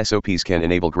 ESOPs can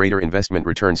enable greater investment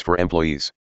returns for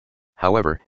employees.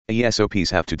 However, ESOPs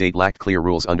have to date lacked clear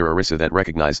rules under ERISA that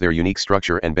recognize their unique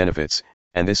structure and benefits,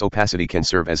 and this opacity can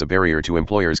serve as a barrier to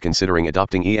employers considering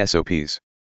adopting ESOPs.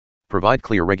 Provide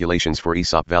clear regulations for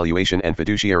ESOP valuation and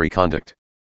fiduciary conduct.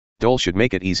 DOL should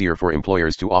make it easier for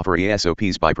employers to offer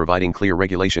ESOPs by providing clear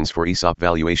regulations for ESOP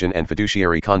valuation and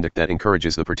fiduciary conduct that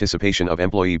encourages the participation of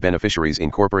employee beneficiaries in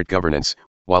corporate governance,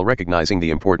 while recognizing the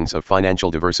importance of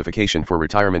financial diversification for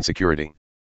retirement security.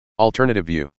 Alternative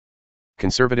view.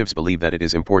 Conservatives believe that it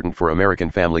is important for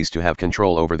American families to have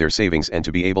control over their savings and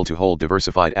to be able to hold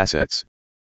diversified assets.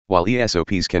 While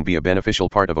ESOPs can be a beneficial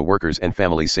part of a worker's and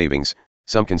family's savings,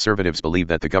 some conservatives believe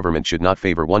that the government should not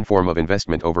favor one form of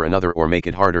investment over another or make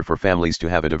it harder for families to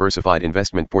have a diversified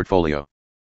investment portfolio.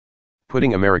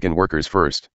 Putting American workers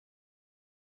first.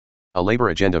 A labor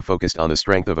agenda focused on the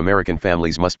strength of American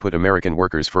families must put American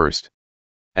workers first.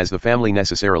 As the family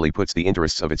necessarily puts the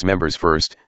interests of its members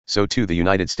first, so too the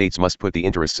United States must put the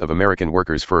interests of American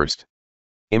workers first.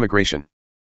 Immigration.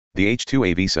 The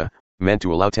H-2A visa, meant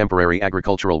to allow temporary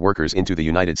agricultural workers into the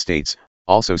United States,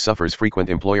 also suffers frequent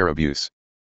employer abuse.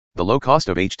 The low cost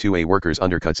of H-2A workers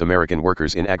undercuts American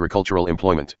workers in agricultural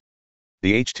employment.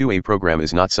 The H-2A program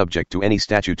is not subject to any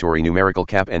statutory numerical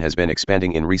cap and has been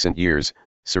expanding in recent years,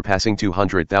 surpassing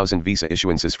 200,000 visa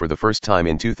issuances for the first time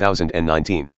in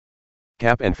 2019.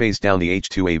 Cap and phase down the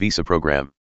H-2A visa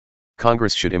program.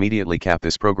 Congress should immediately cap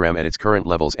this program at its current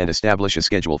levels and establish a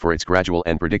schedule for its gradual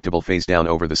and predictable phase down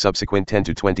over the subsequent 10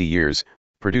 to 20 years,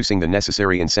 producing the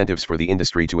necessary incentives for the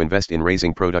industry to invest in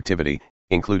raising productivity,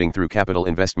 including through capital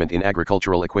investment in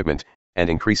agricultural equipment, and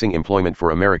increasing employment for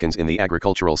Americans in the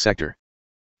agricultural sector.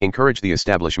 Encourage the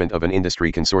establishment of an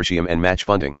industry consortium and match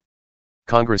funding.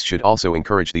 Congress should also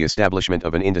encourage the establishment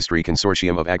of an industry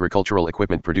consortium of agricultural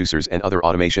equipment producers and other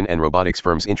automation and robotics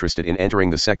firms interested in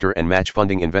entering the sector and match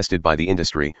funding invested by the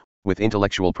industry, with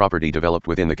intellectual property developed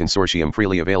within the consortium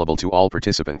freely available to all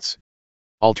participants.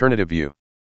 Alternative view.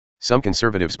 Some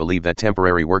conservatives believe that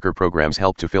temporary worker programs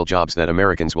help to fill jobs that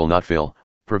Americans will not fill,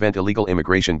 prevent illegal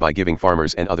immigration by giving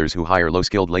farmers and others who hire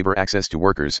low-skilled labor access to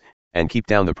workers, and keep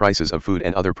down the prices of food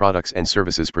and other products and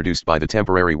services produced by the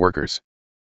temporary workers.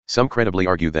 Some credibly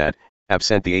argue that,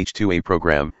 absent the H-2A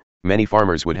program, many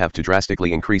farmers would have to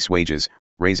drastically increase wages,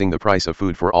 raising the price of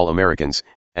food for all Americans,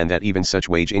 and that even such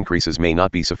wage increases may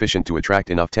not be sufficient to attract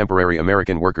enough temporary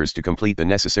American workers to complete the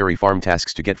necessary farm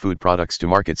tasks to get food products to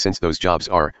market, since those jobs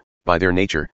are, by their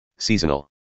nature, seasonal.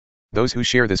 Those who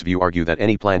share this view argue that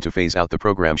any plan to phase out the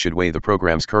program should weigh the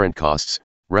program's current costs,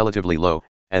 relatively low,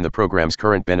 and the program's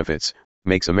current benefits,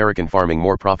 makes American farming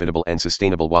more profitable and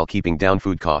sustainable while keeping down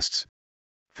food costs.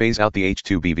 Phase out the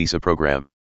H-2B visa program.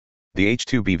 The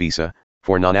H-2B visa,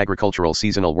 for non-agricultural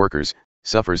seasonal workers,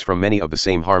 suffers from many of the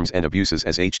same harms and abuses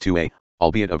as H-2A,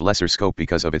 albeit of lesser scope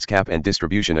because of its cap and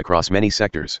distribution across many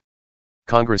sectors.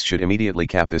 Congress should immediately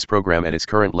cap this program at its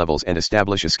current levels and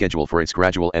establish a schedule for its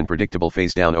gradual and predictable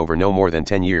phase down over no more than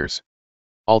 10 years.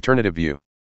 Alternative view.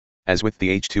 As with the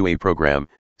H-2A program,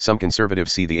 some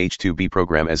conservatives see the H-2B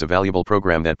program as a valuable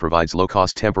program that provides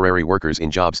low-cost temporary workers in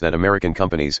jobs that American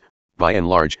companies, by and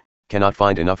large, cannot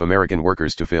find enough American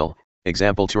workers to fill,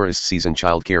 example tourist season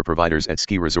childcare providers at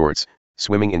ski resorts,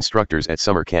 swimming instructors at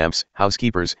summer camps,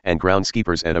 housekeepers and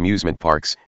groundskeepers at amusement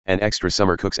parks, and extra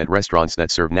summer cooks at restaurants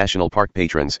that serve national park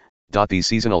patrons. These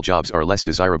seasonal jobs are less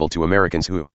desirable to Americans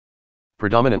who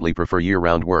predominantly prefer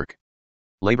year-round work.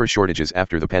 Labor shortages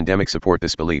after the pandemic support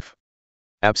this belief.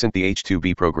 Absent the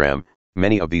H-2B program,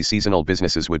 many of these seasonal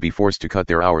businesses would be forced to cut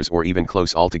their hours or even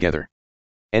close altogether.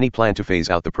 Any plan to phase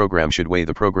out the program should weigh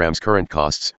the program's current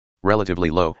costs, relatively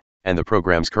low, and the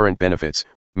program's current benefits,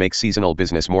 make seasonal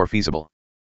business more feasible.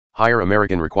 Higher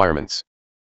American requirements.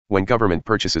 When government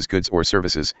purchases goods or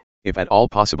services, if at all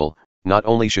possible, not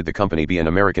only should the company be an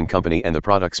American company and the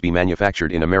products be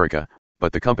manufactured in America,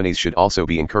 but the companies should also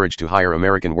be encouraged to hire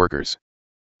American workers.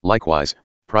 Likewise,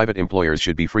 private employers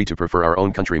should be free to prefer our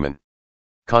own countrymen.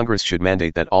 Congress should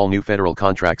mandate that all new federal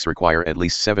contracts require at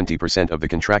least 70% of the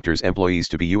contractor's employees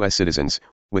to be U.S. citizens,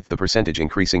 with the percentage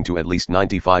increasing to at least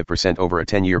 95% over a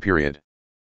 10-year period.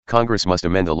 Congress must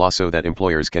amend the law so that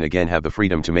employers can again have the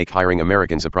freedom to make hiring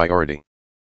Americans a priority.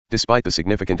 Despite the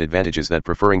significant advantages that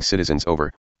preferring citizens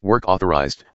over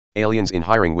work-authorized aliens in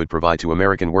hiring would provide to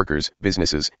American workers,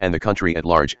 businesses, and the country at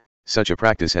large, such a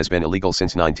practice has been illegal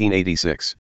since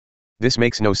 1986. This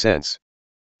makes no sense.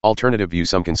 Alternative view.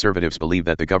 Some conservatives believe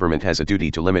that the government has a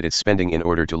duty to limit its spending in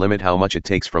order to limit how much it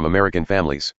takes from American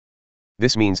families.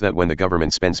 This means that when the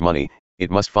government spends money,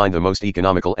 it must find the most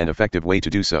economical and effective way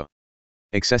to do so.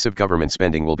 Excessive government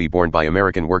spending will be borne by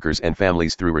American workers and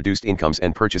families through reduced incomes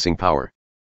and purchasing power.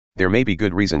 There may be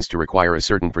good reasons to require a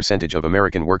certain percentage of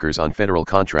American workers on federal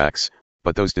contracts,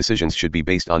 but those decisions should be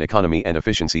based on economy and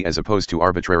efficiency as opposed to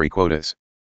arbitrary quotas.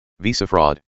 Visa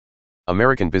fraud.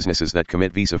 American businesses that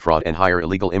commit visa fraud and hire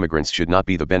illegal immigrants should not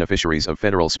be the beneficiaries of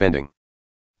federal spending.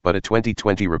 But a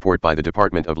 2020 report by the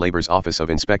Department of Labor's Office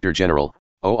of Inspector General,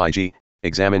 OIG,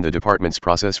 examined the department's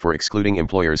process for excluding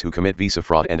employers who commit visa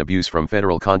fraud and abuse from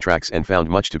federal contracts and found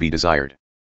much to be desired.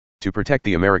 To protect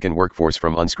the American workforce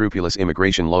from unscrupulous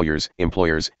immigration lawyers,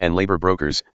 employers, and labor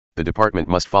brokers, the department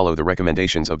must follow the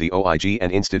recommendations of the OIG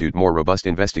and institute more robust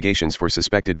investigations for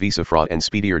suspected visa fraud and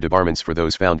speedier debarments for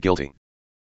those found guilty.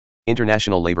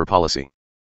 International labor policy.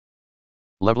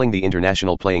 Leveling the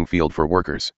international playing field for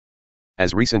workers.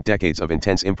 As recent decades of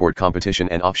intense import competition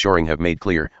and offshoring have made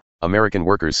clear, American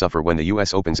workers suffer when the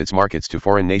U.S. opens its markets to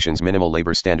foreign nations' minimal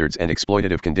labor standards and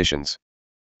exploitative conditions.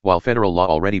 While federal law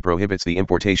already prohibits the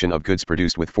importation of goods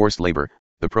produced with forced labor,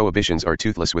 the prohibitions are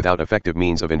toothless without effective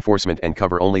means of enforcement and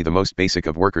cover only the most basic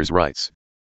of workers' rights.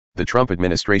 The Trump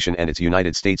administration and its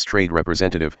United States Trade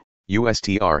Representative,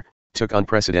 USTR, took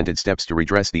unprecedented steps to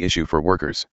redress the issue for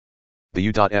workers. The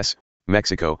U.S.,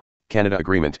 Mexico, Canada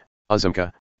Agreement,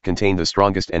 USMCA, contain the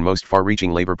strongest and most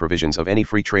far-reaching labor provisions of any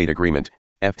free trade agreement,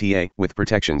 FTA, with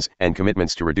protections and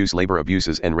commitments to reduce labor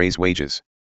abuses and raise wages.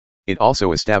 It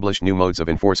also established new modes of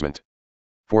enforcement.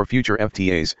 For future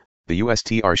FTAs, the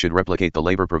USTR should replicate the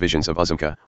labor provisions of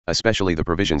USMCA, especially the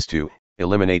provisions to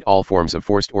eliminate all forms of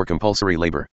forced or compulsory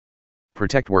labor.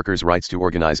 Protect workers' rights to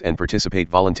organize and participate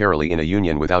voluntarily in a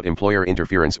union without employer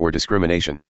interference or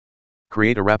discrimination.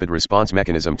 Create a rapid response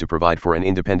mechanism to provide for an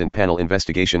independent panel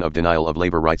investigation of denial of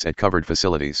labor rights at covered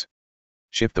facilities.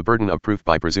 Shift the burden of proof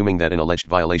by presuming that an alleged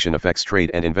violation affects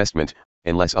trade and investment,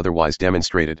 unless otherwise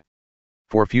demonstrated.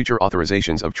 For future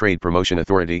authorizations of Trade Promotion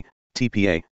Authority,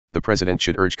 TPA, the President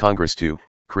should urge Congress to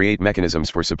create mechanisms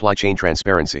for supply chain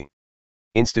transparency.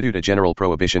 Institute a general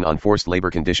prohibition on forced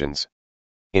labor conditions.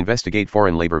 Investigate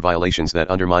foreign labor violations that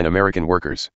undermine American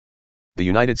workers. The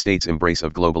United States' embrace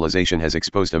of globalization has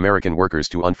exposed American workers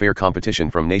to unfair competition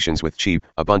from nations with cheap,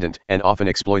 abundant, and often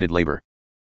exploited labor.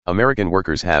 American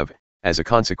workers have, as a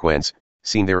consequence,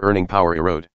 seen their earning power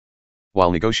erode.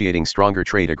 While negotiating stronger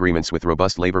trade agreements with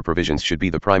robust labor provisions should be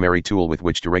the primary tool with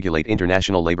which to regulate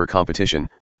international labor competition,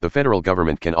 the federal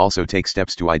government can also take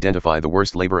steps to identify the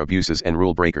worst labor abuses and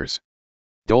rule breakers.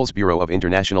 DOL's Bureau of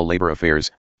International Labor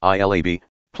Affairs, ILAB,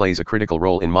 plays a critical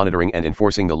role in monitoring and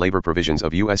enforcing the labor provisions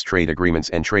of U.S. trade agreements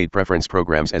and trade preference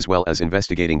programs, as well as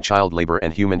investigating child labor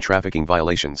and human trafficking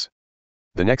violations.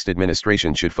 The next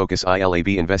administration should focus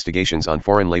ILAB investigations on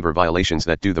foreign labor violations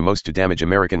that do the most to damage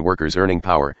American workers' earning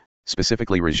power,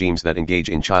 specifically regimes that engage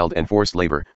in child and forced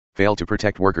labor, fail to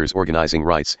protect workers' organizing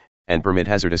rights, and permit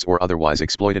hazardous or otherwise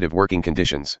exploitative working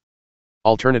conditions.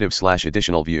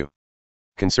 Alternative/additional view.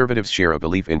 Conservatives share a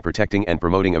belief in protecting and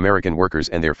promoting American workers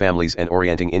and their families and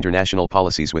orienting international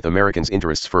policies with Americans'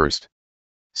 interests first.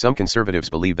 Some conservatives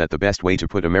believe that the best way to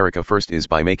put America first is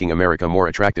by making America more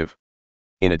attractive.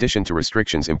 In addition to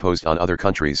restrictions imposed on other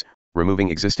countries, removing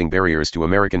existing barriers to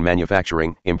American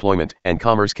manufacturing, employment, and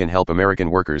commerce can help American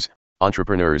workers,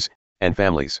 entrepreneurs, and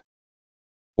families.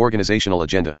 Organizational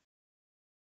agenda.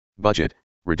 Budget: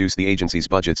 reduce the agency's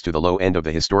budgets to the low end of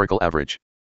the historical average.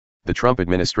 The Trump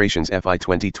administration's FY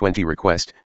 2020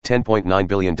 request, $10.9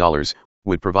 billion,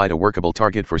 would provide a workable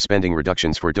target for spending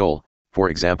reductions for DOL,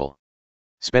 for example.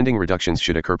 Spending reductions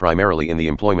should occur primarily in the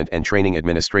Employment and Training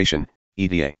Administration,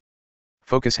 EDA.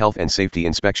 Focus health and safety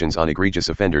inspections on egregious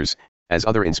offenders, as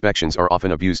other inspections are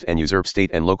often abused and usurp state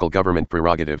and local government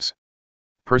prerogatives.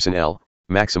 Personnel: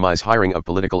 maximize hiring of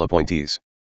political appointees.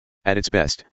 At its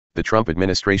best, the Trump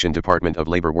administration Department of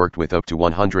Labor worked with up to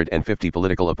 150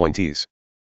 political appointees.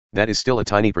 That is still a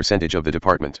tiny percentage of the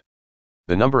department.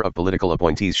 The number of political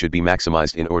appointees should be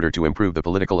maximized in order to improve the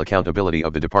political accountability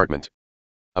of the department.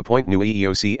 Appoint new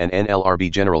EEOC and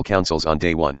NLRB general counsels on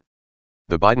day one.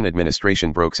 The Biden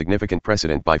administration broke significant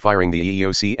precedent by firing the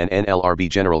EEOC and NLRB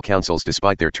general counsels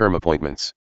despite their term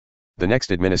appointments. The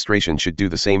next administration should do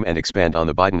the same and expand on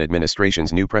the Biden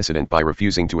administration's new precedent by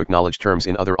refusing to acknowledge terms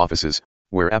in other offices,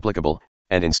 where applicable,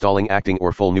 and installing acting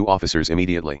or full new officers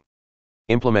immediately.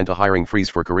 Implement a hiring freeze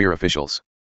for career officials.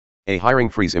 A hiring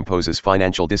freeze imposes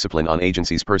financial discipline on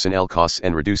agencies' personnel costs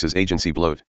and reduces agency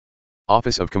bloat.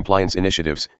 Office of Compliance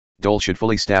Initiatives, DOL should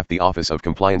fully staff the Office of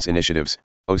Compliance Initiatives,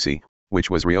 OC, which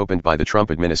was reopened by the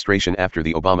Trump administration after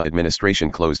the Obama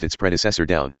administration closed its predecessor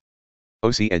down.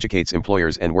 OC educates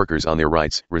employers and workers on their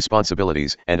rights,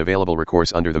 responsibilities, and available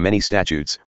recourse under the many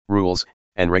statutes, rules,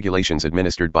 and regulations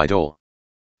administered by DOL.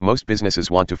 Most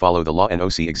businesses want to follow the law, and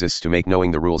OC exists to make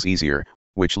knowing the rules easier,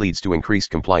 which leads to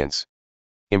increased compliance.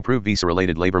 Improve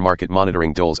visa-related labor market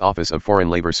monitoring. DOL's Office of Foreign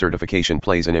Labor Certification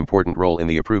plays an important role in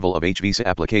the approval of H-visa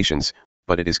applications,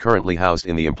 but it is currently housed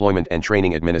in the Employment and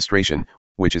Training Administration,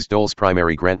 which is DOL's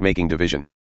primary grant-making division.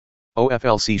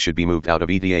 OFLC should be moved out of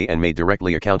EDA and made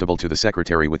directly accountable to the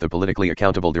Secretary with a politically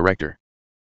accountable director.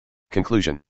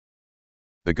 Conclusion.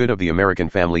 The good of the American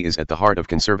family is at the heart of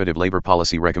conservative labor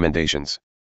policy recommendations.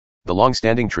 The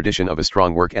long-standing tradition of a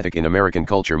strong work ethic in American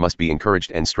culture must be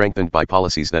encouraged and strengthened by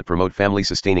policies that promote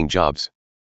family-sustaining jobs.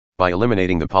 By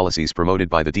eliminating the policies promoted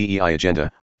by the DEI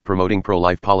agenda, promoting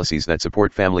pro-life policies that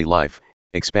support family life,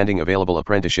 expanding available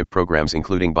apprenticeship programs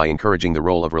including by encouraging the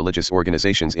role of religious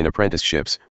organizations in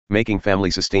apprenticeships, making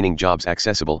family-sustaining jobs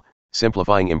accessible,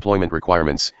 simplifying employment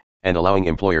requirements, and allowing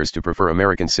employers to prefer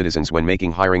American citizens when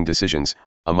making hiring decisions,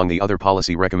 among the other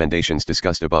policy recommendations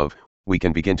discussed above, we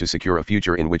can begin to secure a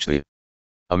future in which the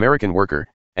American worker,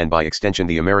 and by extension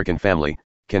the American family,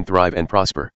 can thrive and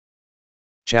prosper.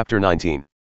 Chapter 19.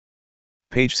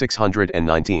 Page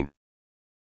 619.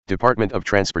 Department of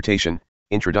Transportation,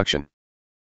 Introduction.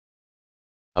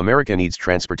 America needs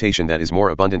transportation that is more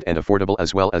abundant and affordable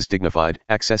as well as dignified,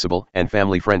 accessible, and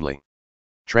family-friendly.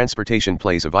 Transportation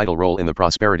plays a vital role in the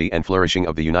prosperity and flourishing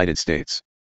of the United States.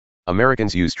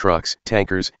 Americans use trucks,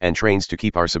 tankers, and trains to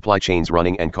keep our supply chains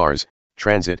running, and cars,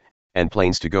 transit, and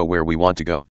planes to go where we want to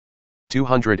go.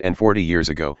 240 years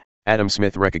ago, Adam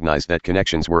Smith recognized that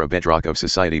connections were a bedrock of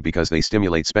society because they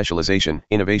stimulate specialization,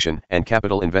 innovation, and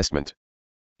capital investment.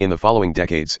 In the following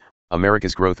decades,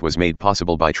 America's growth was made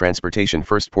possible by transportation,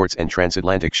 first ports and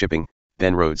transatlantic shipping,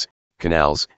 then roads,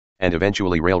 canals, and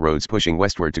eventually railroads pushing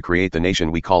westward to create the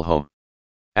nation we call home.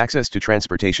 Access to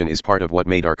transportation is part of what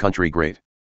made our country great.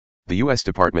 The U.S.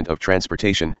 Department of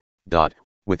Transportation,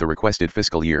 with the requested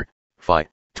fiscal year, FY,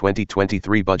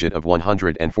 2023 budget of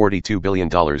 $142 billion,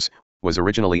 was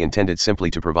originally intended simply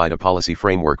to provide a policy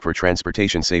framework for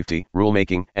transportation safety,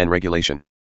 rulemaking, and regulation.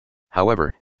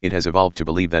 However, it has evolved to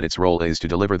believe that its role is to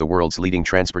deliver the world's leading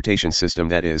transportation system,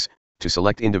 that is, to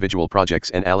select individual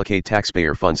projects and allocate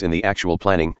taxpayer funds in the actual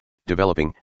planning,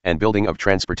 developing, and building of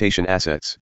transportation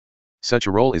assets. Such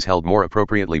a role is held more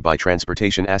appropriately by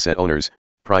transportation asset owners,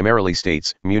 primarily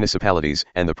states, municipalities,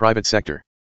 and the private sector.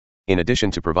 In addition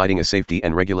to providing a safety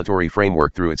and regulatory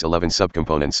framework through its 11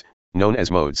 subcomponents, known as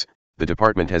modes, the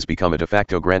department has become a de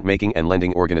facto grant-making and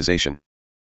lending organization.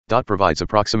 Provides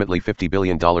approximately $50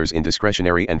 billion in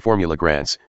discretionary and formula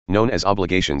grants, known as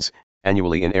obligations,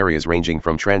 annually in areas ranging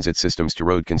from transit systems to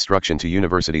road construction to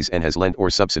universities, and has lent or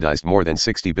subsidized more than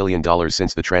 $60 billion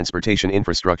since the Transportation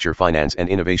Infrastructure Finance and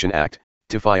Innovation Act,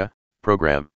 TIFIA,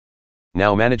 program,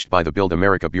 now managed by the Build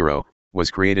America Bureau,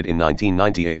 was created in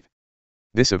 1998.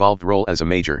 This evolved role as a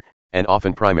major, and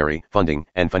often primary, funding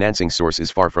and financing source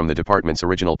is far from the department's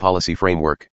original policy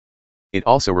framework. It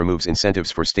also removes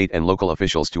incentives for state and local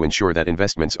officials to ensure that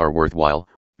investments are worthwhile,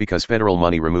 because federal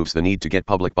money removes the need to get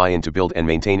public buy-in to build and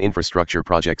maintain infrastructure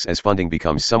projects, as funding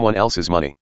becomes someone else's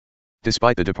money.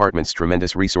 Despite the department's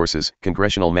tremendous resources,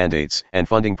 congressional mandates and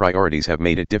funding priorities have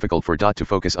made it difficult for DOT to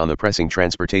focus on the pressing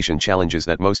transportation challenges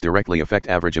that most directly affect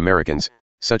average Americans,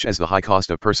 such as the high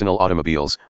cost of personal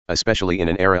automobiles, especially in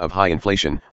an era of high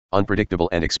inflation, unpredictable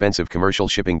and expensive commercial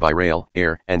shipping by rail,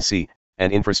 air, and sea,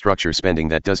 and infrastructure spending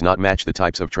that does not match the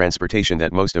types of transportation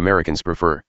that most Americans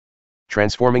prefer.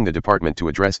 Transforming the department to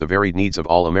address the varied needs of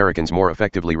all Americans more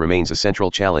effectively remains a central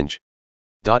challenge.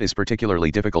 DOT is particularly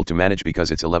difficult to manage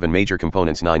because its 11 major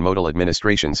components, 9 modal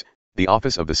administrations, the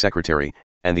Office of the Secretary,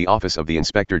 and the Office of the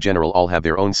Inspector General all have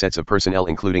their own sets of personnel,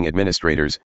 including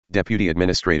administrators, deputy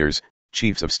administrators,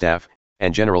 chiefs of staff,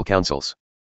 and general counsels.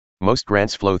 Most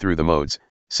grants flow through the modes,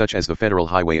 such as the Federal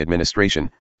Highway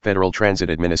Administration, Federal Transit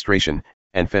Administration,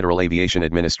 and Federal Aviation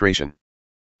Administration.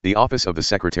 The Office of the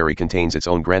Secretary contains its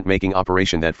own grant-making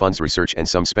operation that funds research and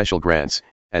some special grants,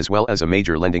 as well as a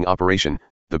major lending operation,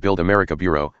 the Build America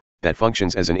Bureau, that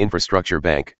functions as an infrastructure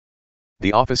bank.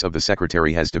 The Office of the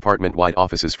Secretary has department-wide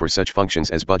offices for such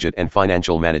functions as budget and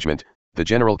financial management, the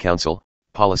General Counsel,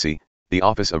 Policy, the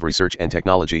Office of Research and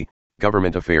Technology,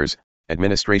 Government Affairs,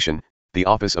 Administration, the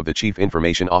Office of the Chief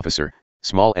Information Officer,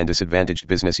 Small and Disadvantaged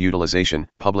Business Utilization,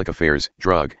 Public Affairs,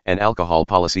 Drug and Alcohol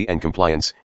Policy and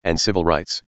Compliance, and Civil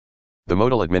Rights. The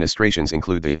modal administrations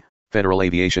include the Federal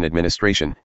Aviation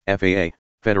Administration, FAA,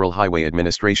 Federal Highway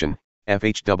Administration,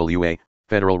 FHWA,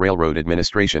 Federal Railroad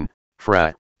Administration,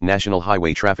 FRA, National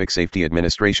Highway Traffic Safety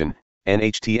Administration,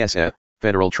 NHTSA,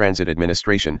 Federal Transit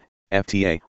Administration,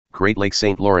 FTA, Great Lakes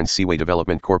St. Lawrence Seaway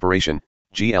Development Corporation,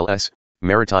 GLS,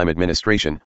 Maritime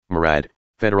Administration, MARAD,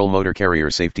 Federal Motor Carrier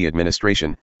Safety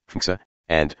Administration, FMCSA,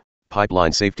 and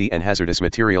Pipeline Safety and Hazardous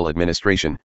Material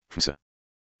Administration, FMSA.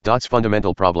 DOT's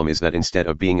fundamental problem is that instead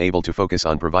of being able to focus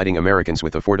on providing Americans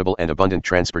with affordable and abundant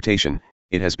transportation,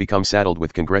 it has become saddled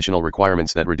with congressional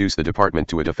requirements that reduce the department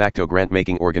to a de facto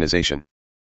grant-making organization.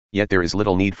 Yet there is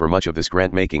little need for much of this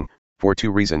grant-making, for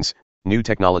 2 reasons. New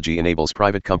technology enables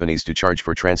private companies to charge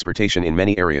for transportation in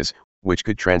many areas, which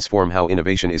could transform how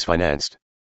innovation is financed.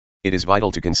 It is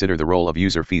vital to consider the role of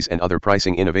user fees and other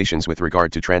pricing innovations with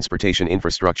regard to transportation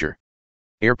infrastructure.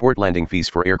 Airport landing fees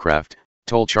for aircraft,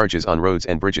 toll charges on roads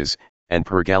and bridges, and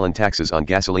per-gallon taxes on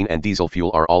gasoline and diesel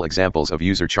fuel are all examples of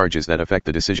user charges that affect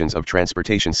the decisions of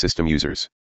transportation system users.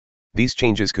 These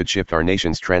changes could shift our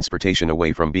nation's transportation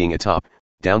away from being a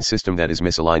top-down system that is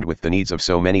misaligned with the needs of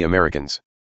so many Americans.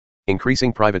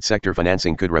 Increasing private sector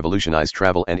financing could revolutionize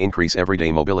travel and increase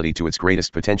everyday mobility to its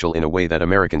greatest potential in a way that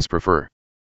Americans prefer.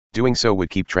 Doing so would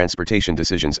keep transportation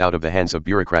decisions out of the hands of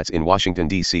bureaucrats in Washington,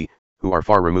 D.C., who are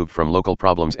far removed from local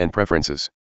problems and preferences.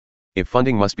 If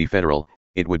funding must be federal,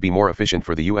 it would be more efficient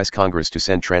for the U.S. Congress to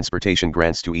send transportation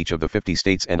grants to each of the 50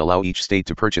 states and allow each state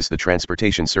to purchase the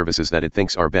transportation services that it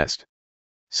thinks are best.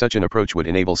 Such an approach would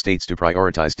enable states to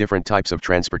prioritize different types of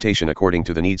transportation according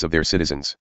to the needs of their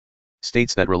citizens.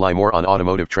 States that rely more on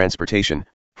automotive transportation,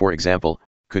 for example,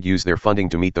 could use their funding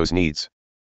to meet those needs.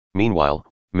 Meanwhile,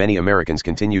 many Americans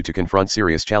continue to confront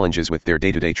serious challenges with their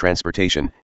day-to-day transportation,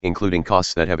 including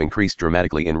costs that have increased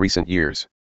dramatically in recent years.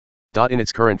 In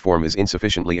its current form is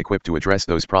insufficiently equipped to address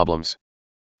those problems.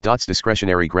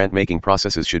 Discretionary grant-making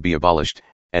processes should be abolished,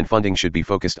 and funding should be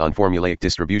focused on formulaic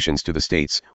distributions to the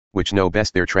states, which know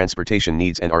best their transportation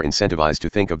needs and are incentivized to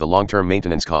think of the long-term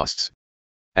maintenance costs.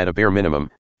 At a bare minimum,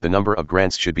 the number of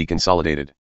grants should be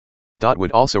consolidated.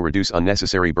 Would also reduce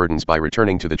unnecessary burdens by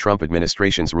returning to the Trump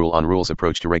administration's rule on rules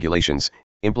approach to regulations,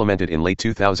 implemented in late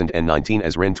 2019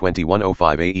 as RIN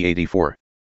 2105 AE 84.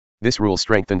 This rule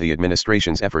strengthened the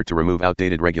administration's effort to remove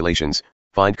outdated regulations,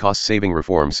 find cost-saving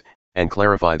reforms, and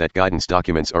clarify that guidance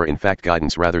documents are in fact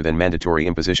guidance rather than mandatory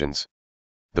impositions.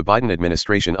 The Biden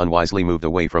administration unwisely moved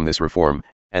away from this reform,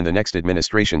 and the next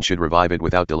administration should revive it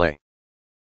without delay.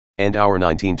 End hour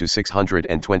 19 to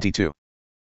 622.